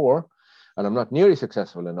do more. And I'm not nearly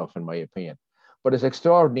successful enough, in my opinion. But it's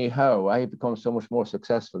extraordinary how I have become so much more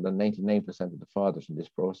successful than 99% of the fathers in this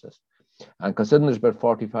process. And considering there's about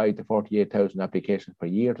 45 to 48,000 applications per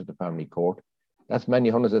year to the family court, that's many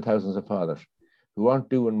hundreds of thousands of fathers who aren't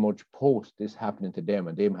doing much post this happening to them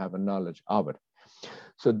and them having knowledge of it.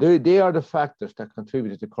 So they are the factors that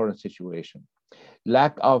contribute to the current situation.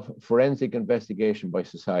 Lack of forensic investigation by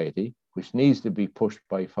society, which needs to be pushed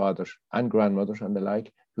by fathers and grandmothers and the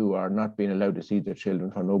like, who are not being allowed to see their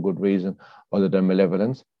children for no good reason other than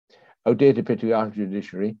malevolence. Outdated patriarchal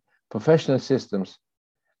judiciary, professional systems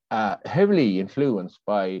heavily influenced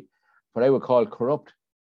by what I would call corrupt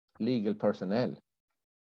legal personnel.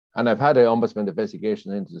 And I've had an ombudsman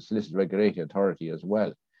investigation into the Solicitor Regulatory Authority as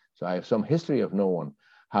well. So I have some history of knowing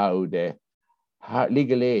how the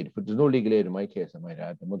legal aid, but there's no legal aid in my case, I might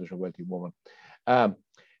add, the mother's a wealthy woman.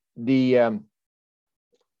 The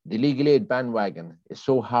legal aid bandwagon is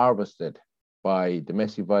so harvested by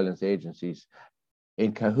domestic violence agencies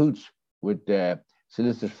in cahoots with the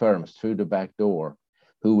solicitors firms through the back door,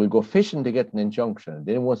 who will go fishing to get an injunction.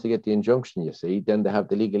 Then once they get the injunction, you see, then they have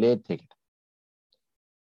the legal aid ticket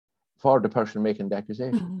for the person making the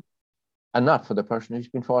accusation. Mm-hmm. and not for the person who's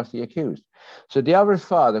been falsely accused. So the average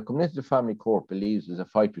father coming into the family court believes there's a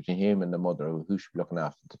fight between him and the mother who should be looking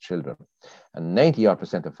after the children. And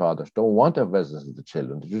 90% of fathers don't want to have residence with the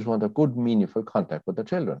children. They just want a good, meaningful contact with the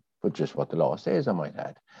children, which is what the law says, I might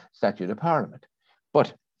add, statute of parliament.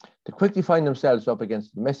 But they quickly find themselves up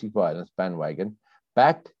against the domestic violence bandwagon,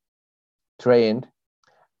 backed, trained,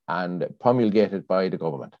 and promulgated by the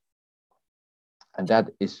government. And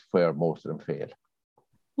that is where most of them fail.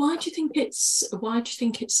 Why do you think it's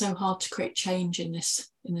so hard to create change in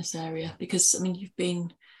this area? Because I mean, you've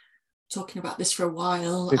been talking about this for a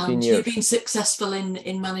while, 15 and years. you've been successful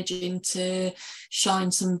in managing to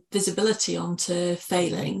shine some visibility onto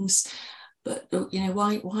failings. But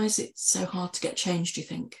why is it so hard to get change, do you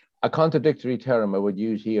think? A contradictory term I would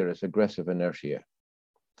use here is aggressive inertia.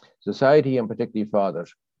 Society, and particularly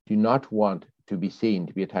fathers, do not want to be seen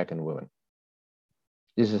to be attacking women.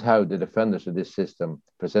 This is how the defenders of this system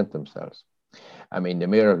present themselves. I mean, the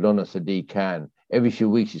Mayor of London, Sadiq Khan, every few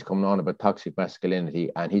weeks he's coming on about toxic masculinity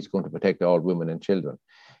and he's going to protect all women and children,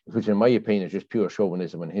 which in my opinion is just pure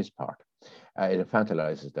chauvinism on his part. It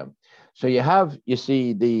infantilizes them. So you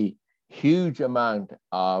see the huge amount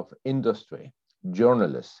of industry,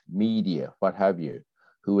 journalists, media, what have you,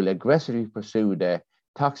 who will aggressively pursue the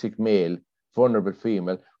toxic male, vulnerable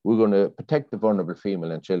female. We're going to protect the vulnerable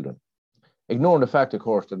female and children. Ignoring the fact, of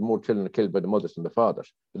course, that more children are killed by the mothers than the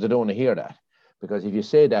fathers. But they don't want to hear that. Because if you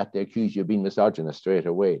say that, they accuse you of being misogynist straight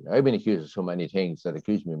away. Now, I've been accused of so many things that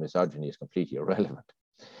accuse me of misogyny is completely irrelevant.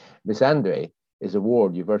 Misandry is a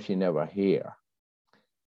word you virtually never hear.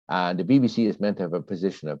 And the BBC is meant to have a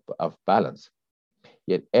position of balance.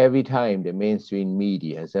 Yet every time the mainstream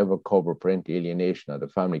media has ever covered parental alienation or the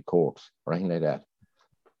family courts or anything like that,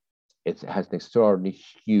 it has an extraordinarily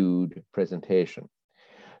skewed presentation.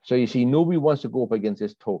 So you see, nobody wants to go up against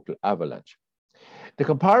this total avalanche. The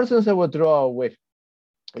comparisons I would draw with,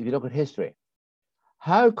 if you look at history,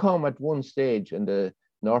 how come at one stage in the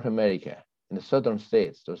North America, in the southern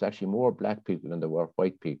states, there was actually more black people than there were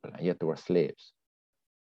white people, and yet there were slaves?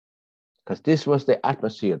 Because this was the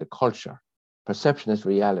atmosphere, the culture. Perception is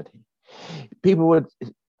reality. People would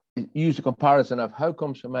use the comparison of how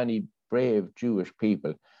come so many brave Jewish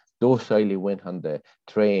people docilely went on the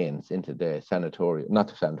trains into the sanatorium, not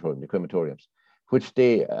the sanatorium, the crematoriums, which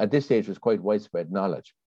they, at this stage, was quite widespread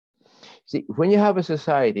knowledge. See, when you have a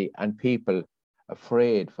society and people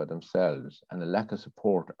afraid for themselves and a lack of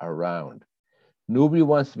support around, nobody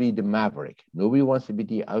wants to be the maverick. Nobody wants to be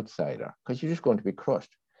the outsider, because you're just going to be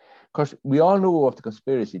crushed. Because we all know of the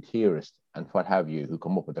conspiracy theorists and what have you who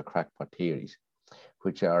come up with the crackpot theories,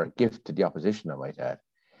 which are a gift to the opposition, I might add.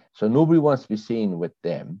 So nobody wants to be seen with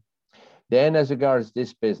them. Then, as regards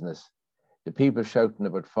this business, the people shouting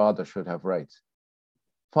about fathers should have rights.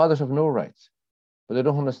 Fathers have no rights, but they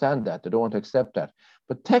don't understand that. They don't want to accept that.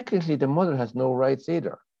 But technically, the mother has no rights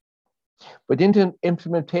either. But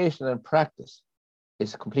implementation and practice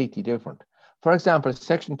is completely different. For example,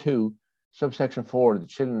 Section 2, Subsection 4 of the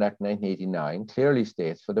Children Act 1989 clearly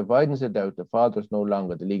states, for the avoidance of doubt, the father is no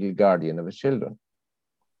longer the legal guardian of his children.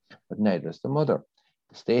 But neither is the mother.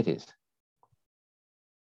 The state is.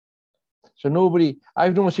 So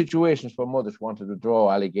I've known situations where mothers wanted to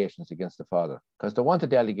draw allegations against the father because they wanted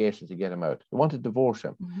the allegations to get him out. They wanted to divorce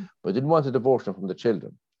him, but didn't want to divorce him from the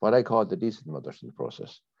children, what I call the decent mothers in the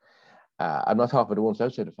process. I'm not talking about the ones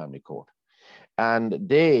outside the family court. And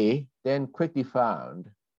they then quickly found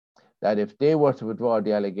that if they were to withdraw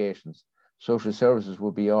the allegations, social services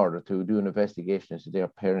would be ordered to do an investigation into their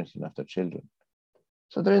parenting of their children.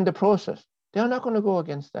 So they're in the process. They're not going to go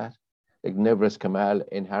against that. Like Nevres Kamal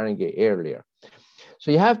in Haringey earlier.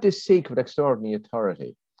 So you have this secret extraordinary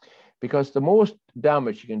authority, because the most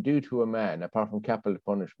damage you can do to a man, apart from capital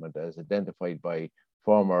punishment, as identified by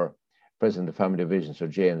former President of Family Division, Sir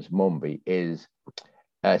James Mumby, is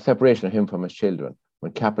separation of him from his children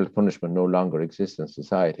when capital punishment no longer exists in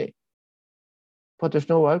society. But there's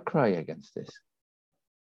no outcry against this.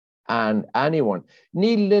 And anyone,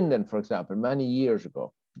 Neil Linden, for example, many years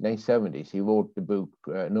ago, 1970s, he wrote the book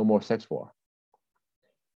No More Sex War.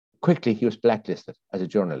 Quickly, he was blacklisted as a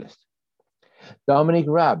journalist. Dominic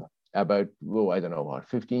Raab, about,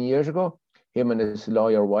 15 years ago, him and his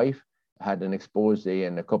lawyer wife had an expose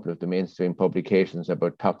in a couple of the mainstream publications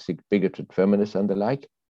about toxic, bigoted feminists and the like.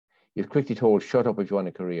 He was quickly told, shut up if you want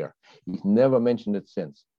a career. He's never mentioned it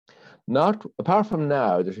since. Not, apart from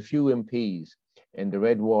now, there's a few MPs in the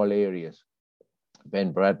Red Wall areas,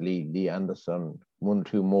 Ben Bradley, Lee Anderson, one or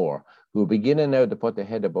two more, who are beginning now to put their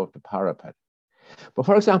head above the parapet. But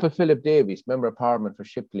for example, Philip Davies, Member of Parliament for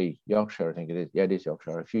Shipley, Yorkshire, I think it is. Yeah, it is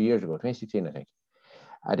Yorkshire, a few years ago, 2016, I think.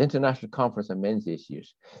 at International Conference on Men's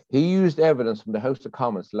Issues. He used evidence from the House of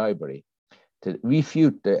Commons library to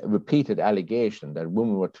refute the repeated allegation that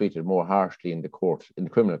women were treated more harshly in the courts, in the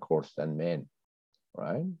criminal courts, than men.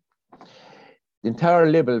 Right? The entire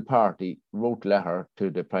Liberal Party wrote a letter to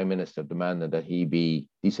the Prime Minister demanding that he be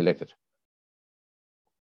deselected.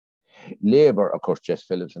 Labour, of course, Jess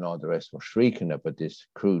Phillips and all the rest were shrieking about this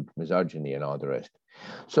crude misogyny and all the rest.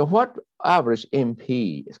 So what average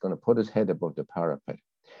MP is going to put his head above the parapet?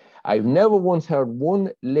 I've never once heard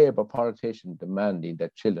one Labour politician demanding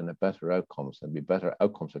that children have better outcomes and be better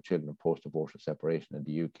outcomes for children post-divorce separation in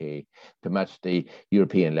the UK to match the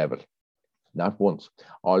European level. Not once.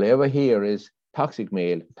 All I ever hear is toxic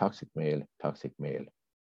male, toxic male, toxic male.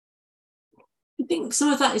 I think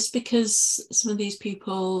some of that is because some of these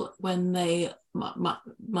people, when they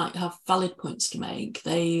might have valid points to make,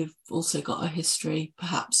 they've also got a history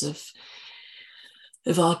perhaps of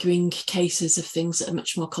arguing cases of things that are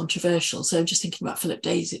much more controversial. So I'm just thinking about Philip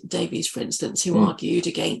Davies, for instance, who argued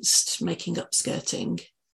against making upskirting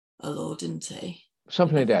a law, didn't he?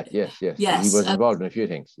 Something like that, yes. He was involved in a few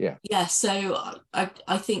things, yeah. Yeah, so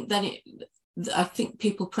I think then I think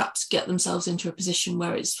people perhaps get themselves into a position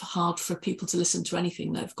where it's hard for people to listen to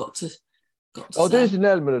anything they've got to say. There's an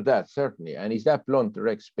element of that, certainly. And he's that blunt,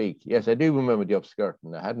 direct speak. Yes, I do remember the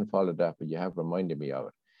upskirting. I hadn't followed that, but you have reminded me of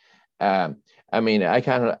it. I mean, I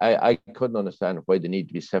couldn't understand why there need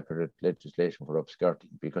to be separate legislation for upskirting,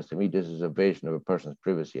 because to me, this is a invasion of a person's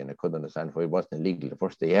privacy, and I couldn't understand why it wasn't illegal the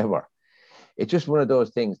first day ever. It's just one of those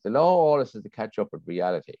things. The law always has to catch up with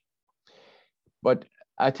reality. But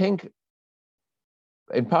I think,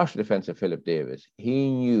 in partial defense of Philip Davies, he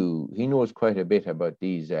knows quite a bit about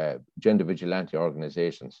these gender vigilante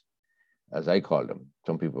organizations, as I call them.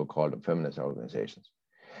 Some people call them feminist organizations.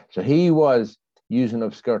 So he was using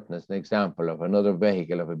upskirting as an example of another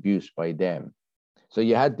vehicle of abuse by them. So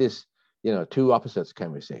you had this, two opposites,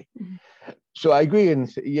 can we say. Mm-hmm. So I agree,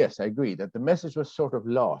 and yes, I agree that the message was sort of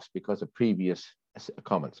lost because of previous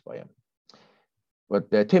comments by him.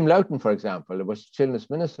 But Tim Loughton, for example, was Children's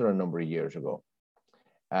Minister a number of years ago,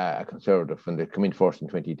 a Conservative, when they came in force in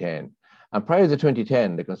 2010. And prior to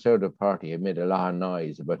 2010, the Conservative Party had made a lot of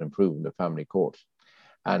noise about improving the family courts.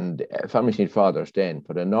 And Families Need Fathers then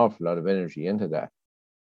put an awful lot of energy into that.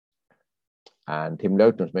 And Tim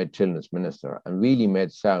Loughton was made Children's Minister and really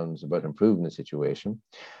made sounds about improving the situation.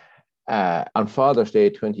 On Father's Day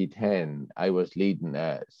 2010, I was leading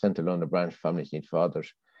Central London branch Families Need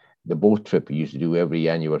Fathers, the boat trip we used to do every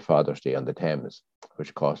annual Father's Day on the Thames,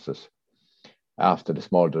 which cost us, after the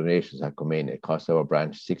small donations had come in, it cost our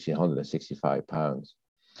branch £1,665.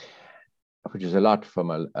 Which is a lot from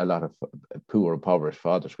a lot of poor, impoverished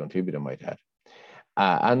fathers contributing might have,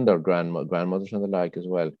 and their grandmothers and the like as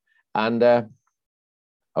well. And I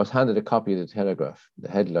was handed a copy of the Telegraph. The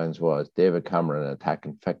headlines was David Cameron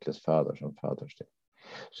attacking feckless fathers on Father's Day.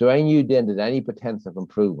 So I knew then that any pretense of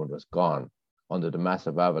improvement was gone under the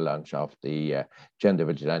massive avalanche of the gender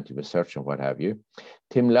vigilante research and what have you.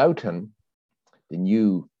 Tim Loughton, the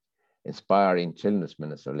new inspiring children's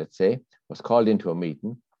minister, let's say, was called into a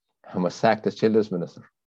meeting and was sacked as children's minister.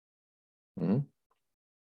 Mm-hmm.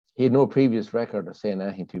 He had no previous record of saying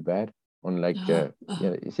anything too bad, unlike,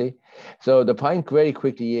 you see. So the point very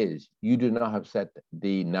quickly is, you do not have set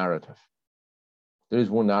the narrative. There is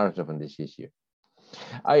one narrative on this issue.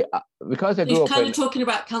 Because I grew You're up kind of talking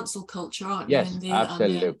about cancel culture, aren't you? Yes,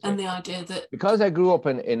 absolutely. And the idea that... Because I grew up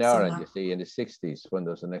in Ireland, you see, in the 60s, when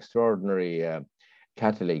there was an extraordinary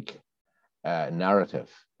Catholic narrative,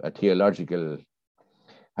 a theological,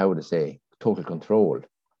 how would I say, total control.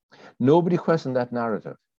 Nobody questioned that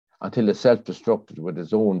narrative until it self-destructed with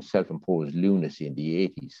its own self-imposed lunacy in the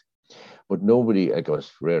 80s. But nobody, I was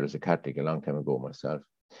rare as a Catholic a long time ago myself,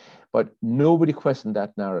 but nobody questioned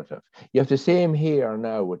that narrative. You have the same here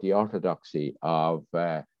now with the orthodoxy of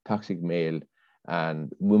toxic male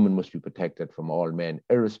and women must be protected from all men,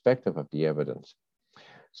 irrespective of the evidence.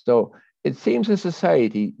 So it seems a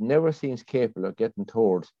society never seems capable of getting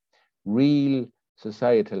towards real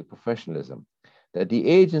societal professionalism, that the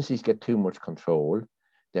agencies get too much control,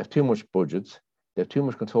 they have too much budgets, they have too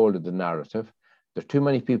much control of the narrative, there's too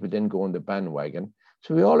many people then go on the bandwagon.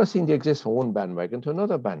 So we all seem to exist from one bandwagon to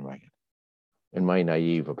another bandwagon, in my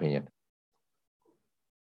naive opinion.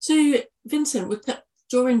 So, Vincent, we're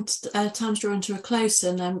time's drawing to a close,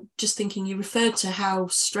 and I'm just thinking, you referred to how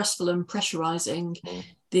stressful and pressurizing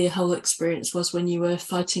the whole experience was when you were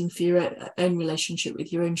fighting for your own relationship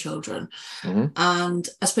with your own children. Mm-hmm. And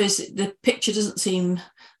I suppose the picture doesn't seem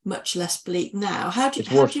much less bleak now. How do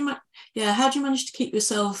you manage to keep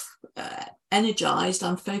yourself energized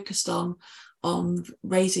and focused on on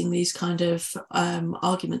raising these kind of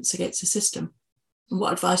arguments against the system? And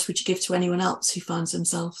what advice would you give to anyone else who finds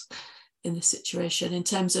themselves in this situation in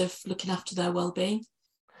terms of looking after their well-being?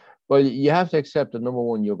 Well, you have to accept that, number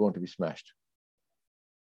one, you're going to be smashed.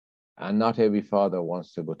 And not every father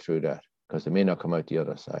wants to go through that, because they may not come out the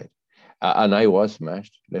other side. And I was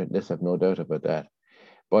smashed. Let's have no doubt about that.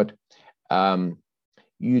 But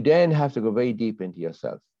you then have to go very deep into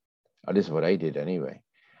yourself. Or this is what I did anyway.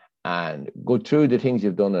 And go through the things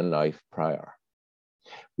you've done in life prior.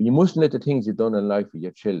 But you mustn't let the things you've done in life with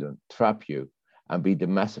your children trap you and be the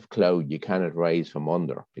massive cloud you cannot rise from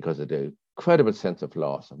under, because of the incredible sense of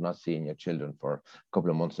loss of not seeing your children for a couple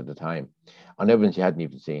of months at a time on evidence you hadn't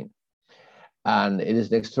even seen. And it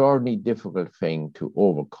is an extraordinarily difficult thing to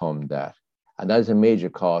overcome that. And that is a major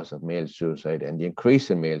cause of male suicide and the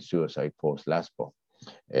increase in male suicide post-LASPO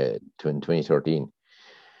in 2013.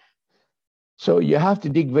 So you have to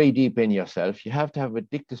dig very deep in yourself. You have to have a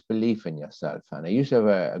ridiculous belief in yourself. And I used to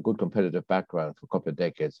have a good competitive background for a couple of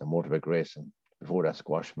decades in motorbike racing, before that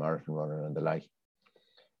squash, marathon running and the like.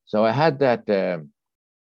 So I had that,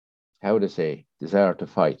 desire to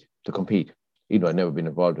fight, to compete. Even though I'd never been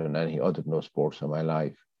involved in anything other than those sports in my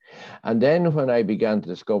life. And then when I began to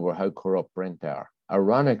discover how corrupt Brent are,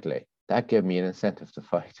 ironically, that gave me an incentive to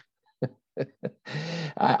fight.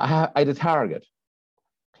 I had a target.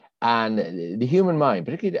 And the human mind,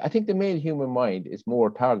 particularly, I think the male human mind is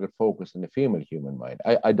more target focused than the female human mind.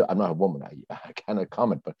 I'm not a woman, I cannot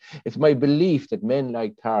comment, but it's my belief that men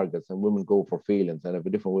like targets and women go for feelings and have a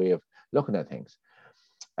different way of looking at things.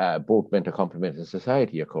 Both meant to complement in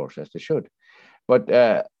society, of course, as they should.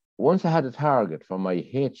 But once I had a target for my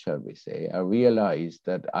hate, shall we say, I realized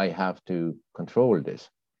that I have to control this,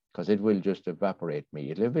 because it will just evaporate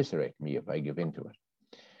me. It'll eviscerate me if I give in to it.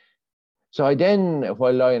 So I then,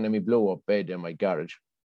 while lying in my blow-up bed in my garage,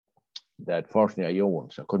 that fortunately I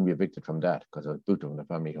owned, so I couldn't be evicted from that because I was booted from the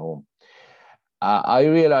family home. I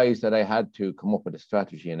realized that I had to come up with a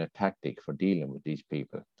strategy and a tactic for dealing with these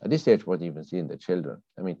people. At this stage, I wasn't even seeing the children.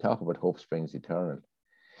 I mean, talk about hope springs eternal.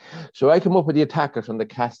 So I come up with the attackers on the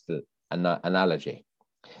castle analogy.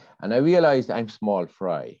 And I realized I'm small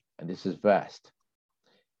fry, and this is vast.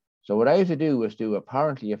 So what I have to do is do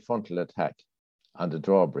apparently a frontal attack on the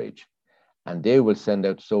drawbridge, and they will send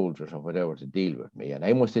out soldiers or whatever to deal with me, and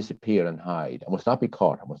I must disappear and hide. I must not be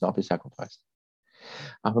caught. I must not be sacrificed.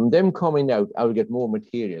 And from them coming out, I will get more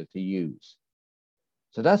material to use.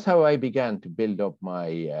 So that's how I began to build up my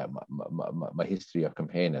history of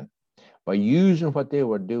campaigning, by using what they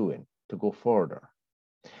were doing to go further.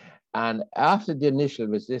 And after the initial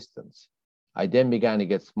resistance, I then began to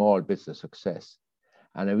get small bits of success.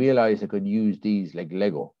 And I realized I could use these like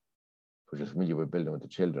Lego, which is familiar with building with the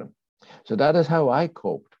children. So that is how I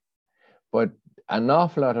coped. But an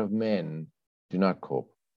awful lot of men do not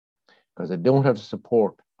cope, because they don't have the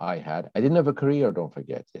support I had. I didn't have a career, don't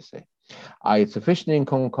forget, they say. I had sufficient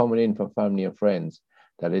income coming in from family and friends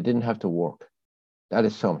that I didn't have to work. That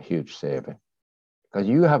is some huge saving, because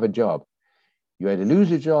you have a job. You either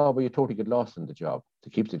lose a job or you totally get lost in the job to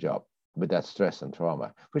keep the job with that stress and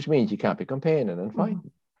trauma, which means you can't be campaigning and fighting. Mm-hmm.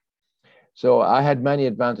 So I had many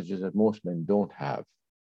advantages that most men don't have.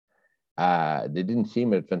 They didn't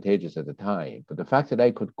seem advantageous at the time, but the fact that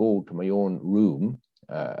I could go to my own room,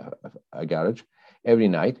 a garage, every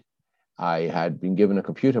night, I had been given a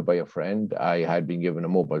computer by a friend, I had been given a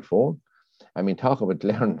mobile phone. I mean, talk about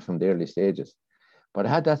learning from the early stages. But I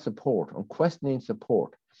had that support, unquestioning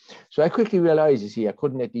support. So I quickly realized, you see, I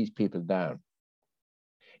couldn't let these people down.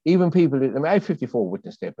 Even people, I mean, I have 54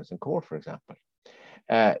 witness statements in court, for example.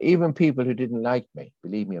 Even people who didn't like me,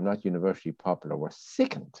 believe me, I'm not universally popular, were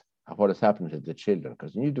sickened of what has happened to the children,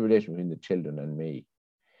 because you need the relation between the children and me.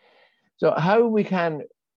 So how we can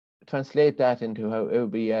translate that into how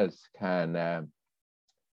everybody else can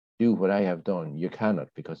do what I have done, you cannot,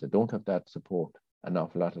 because they don't have that support, an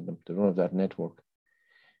awful lot of them. They don't have that network.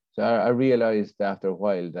 So I realized after a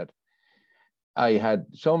while that I had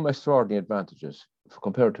some extraordinary advantages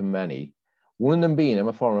compared to many. One of them being I'm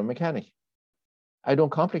a former mechanic. I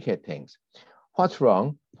don't complicate things. What's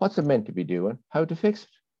wrong? What's it meant to be doing? How to fix it?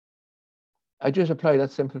 I just apply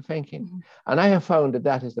that simple thinking. Mm-hmm. And I have found that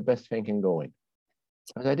that is the best thinking going.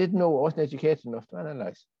 Because I didn't know, I wasn't educated enough to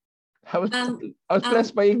analyze. I was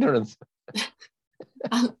blessed by ignorance.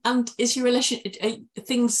 And is your relationship,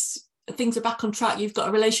 things are back on track? You've got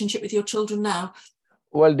a relationship with your children now?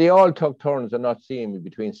 Well, they all took turns on not seeing me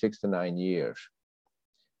between 6 to 9 years.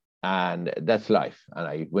 And that's life. And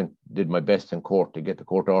I did my best in court to get the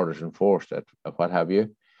court orders enforced, at what have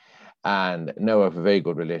you. And now I have a very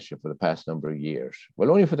good relationship for the past number of years. Well,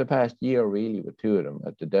 only for the past year, really, with two of them,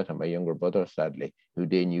 at the death of my younger brother, sadly, who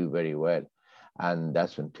they knew very well. And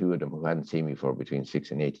that's when two of them, who hadn't seen me for between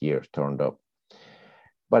 6 and 8 years, turned up.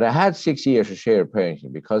 But I had 6 years of shared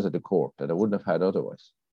parenting because of the court that I wouldn't have had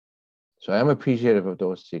otherwise. So I am appreciative of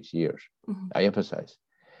those 6 years. Mm-hmm. I emphasize.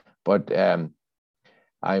 But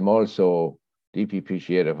I'm also deeply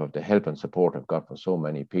appreciative of the help and support I've got from so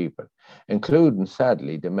many people, including,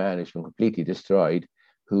 sadly, the man who's been completely destroyed,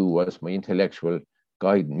 who was my intellectual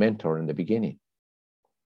guide and mentor in the beginning.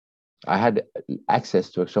 I had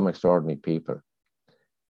access to some extraordinary people.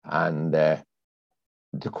 And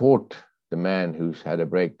to quote the man who's had a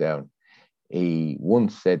breakdown, he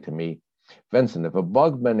once said to me, Vincent, if a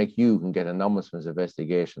bugman like you can get an ombudsman's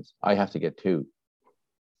investigations, I have to get 2.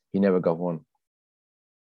 He never got 1.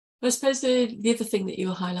 I suppose the other thing that you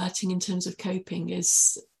were highlighting in terms of coping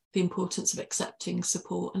is the importance of accepting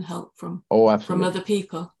support and help from other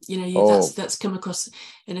people. You know, that's come across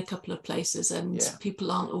in a couple of places, and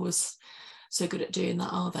people aren't always so good at doing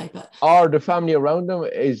that, are they? Or the family around them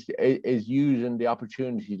is using the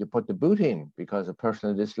opportunity to put the boot in because of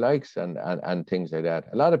personal dislikes and things like that.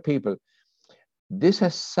 A lot of people, this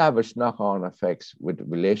has savage knock-on effects with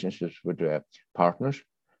relationships with partners,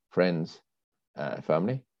 friends,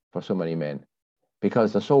 family, for so many men,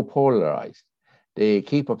 because they're so polarized. They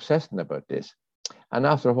keep obsessing about this. And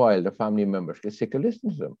after a while, the family members get sick of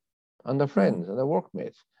listening to them and their friends and their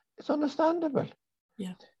workmates. It's understandable.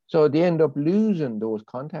 Yeah. So they end up losing those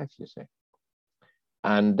contacts, you see.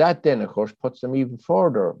 And that then, of course, puts them even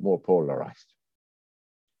further more polarized.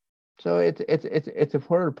 So it's a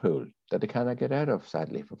whirlpool that they cannot get out of,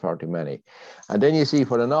 sadly, for far too many. And then you see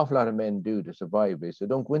what an awful lot of men do to survive is they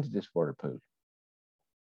don't go into this whirlpool.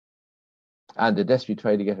 And they desperately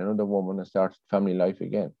try to get another woman and start family life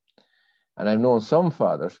again. And I've known some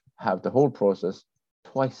fathers have the whole process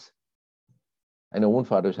twice. I know one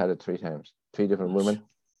father who's had it 3 times, 3 different women.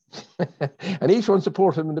 And each one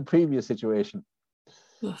supported him in the previous situation.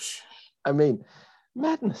 Gosh. I mean,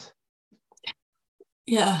 madness.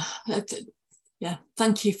 Yeah. Yeah.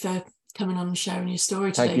 Thank you for coming on and sharing your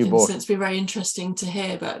story today, Vincent. Both. It's been very interesting to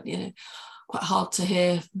hear, but quite hard to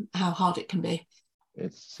hear how hard it can be.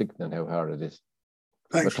 It's sickening how hard it is.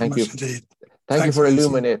 Thanks very much indeed. Thank you for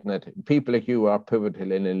illuminating it. People like you are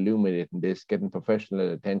pivotal in illuminating this, getting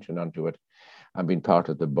professional attention onto it, and being part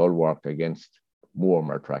of the bulwark against more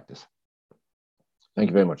malpractice. Thank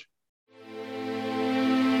you very much.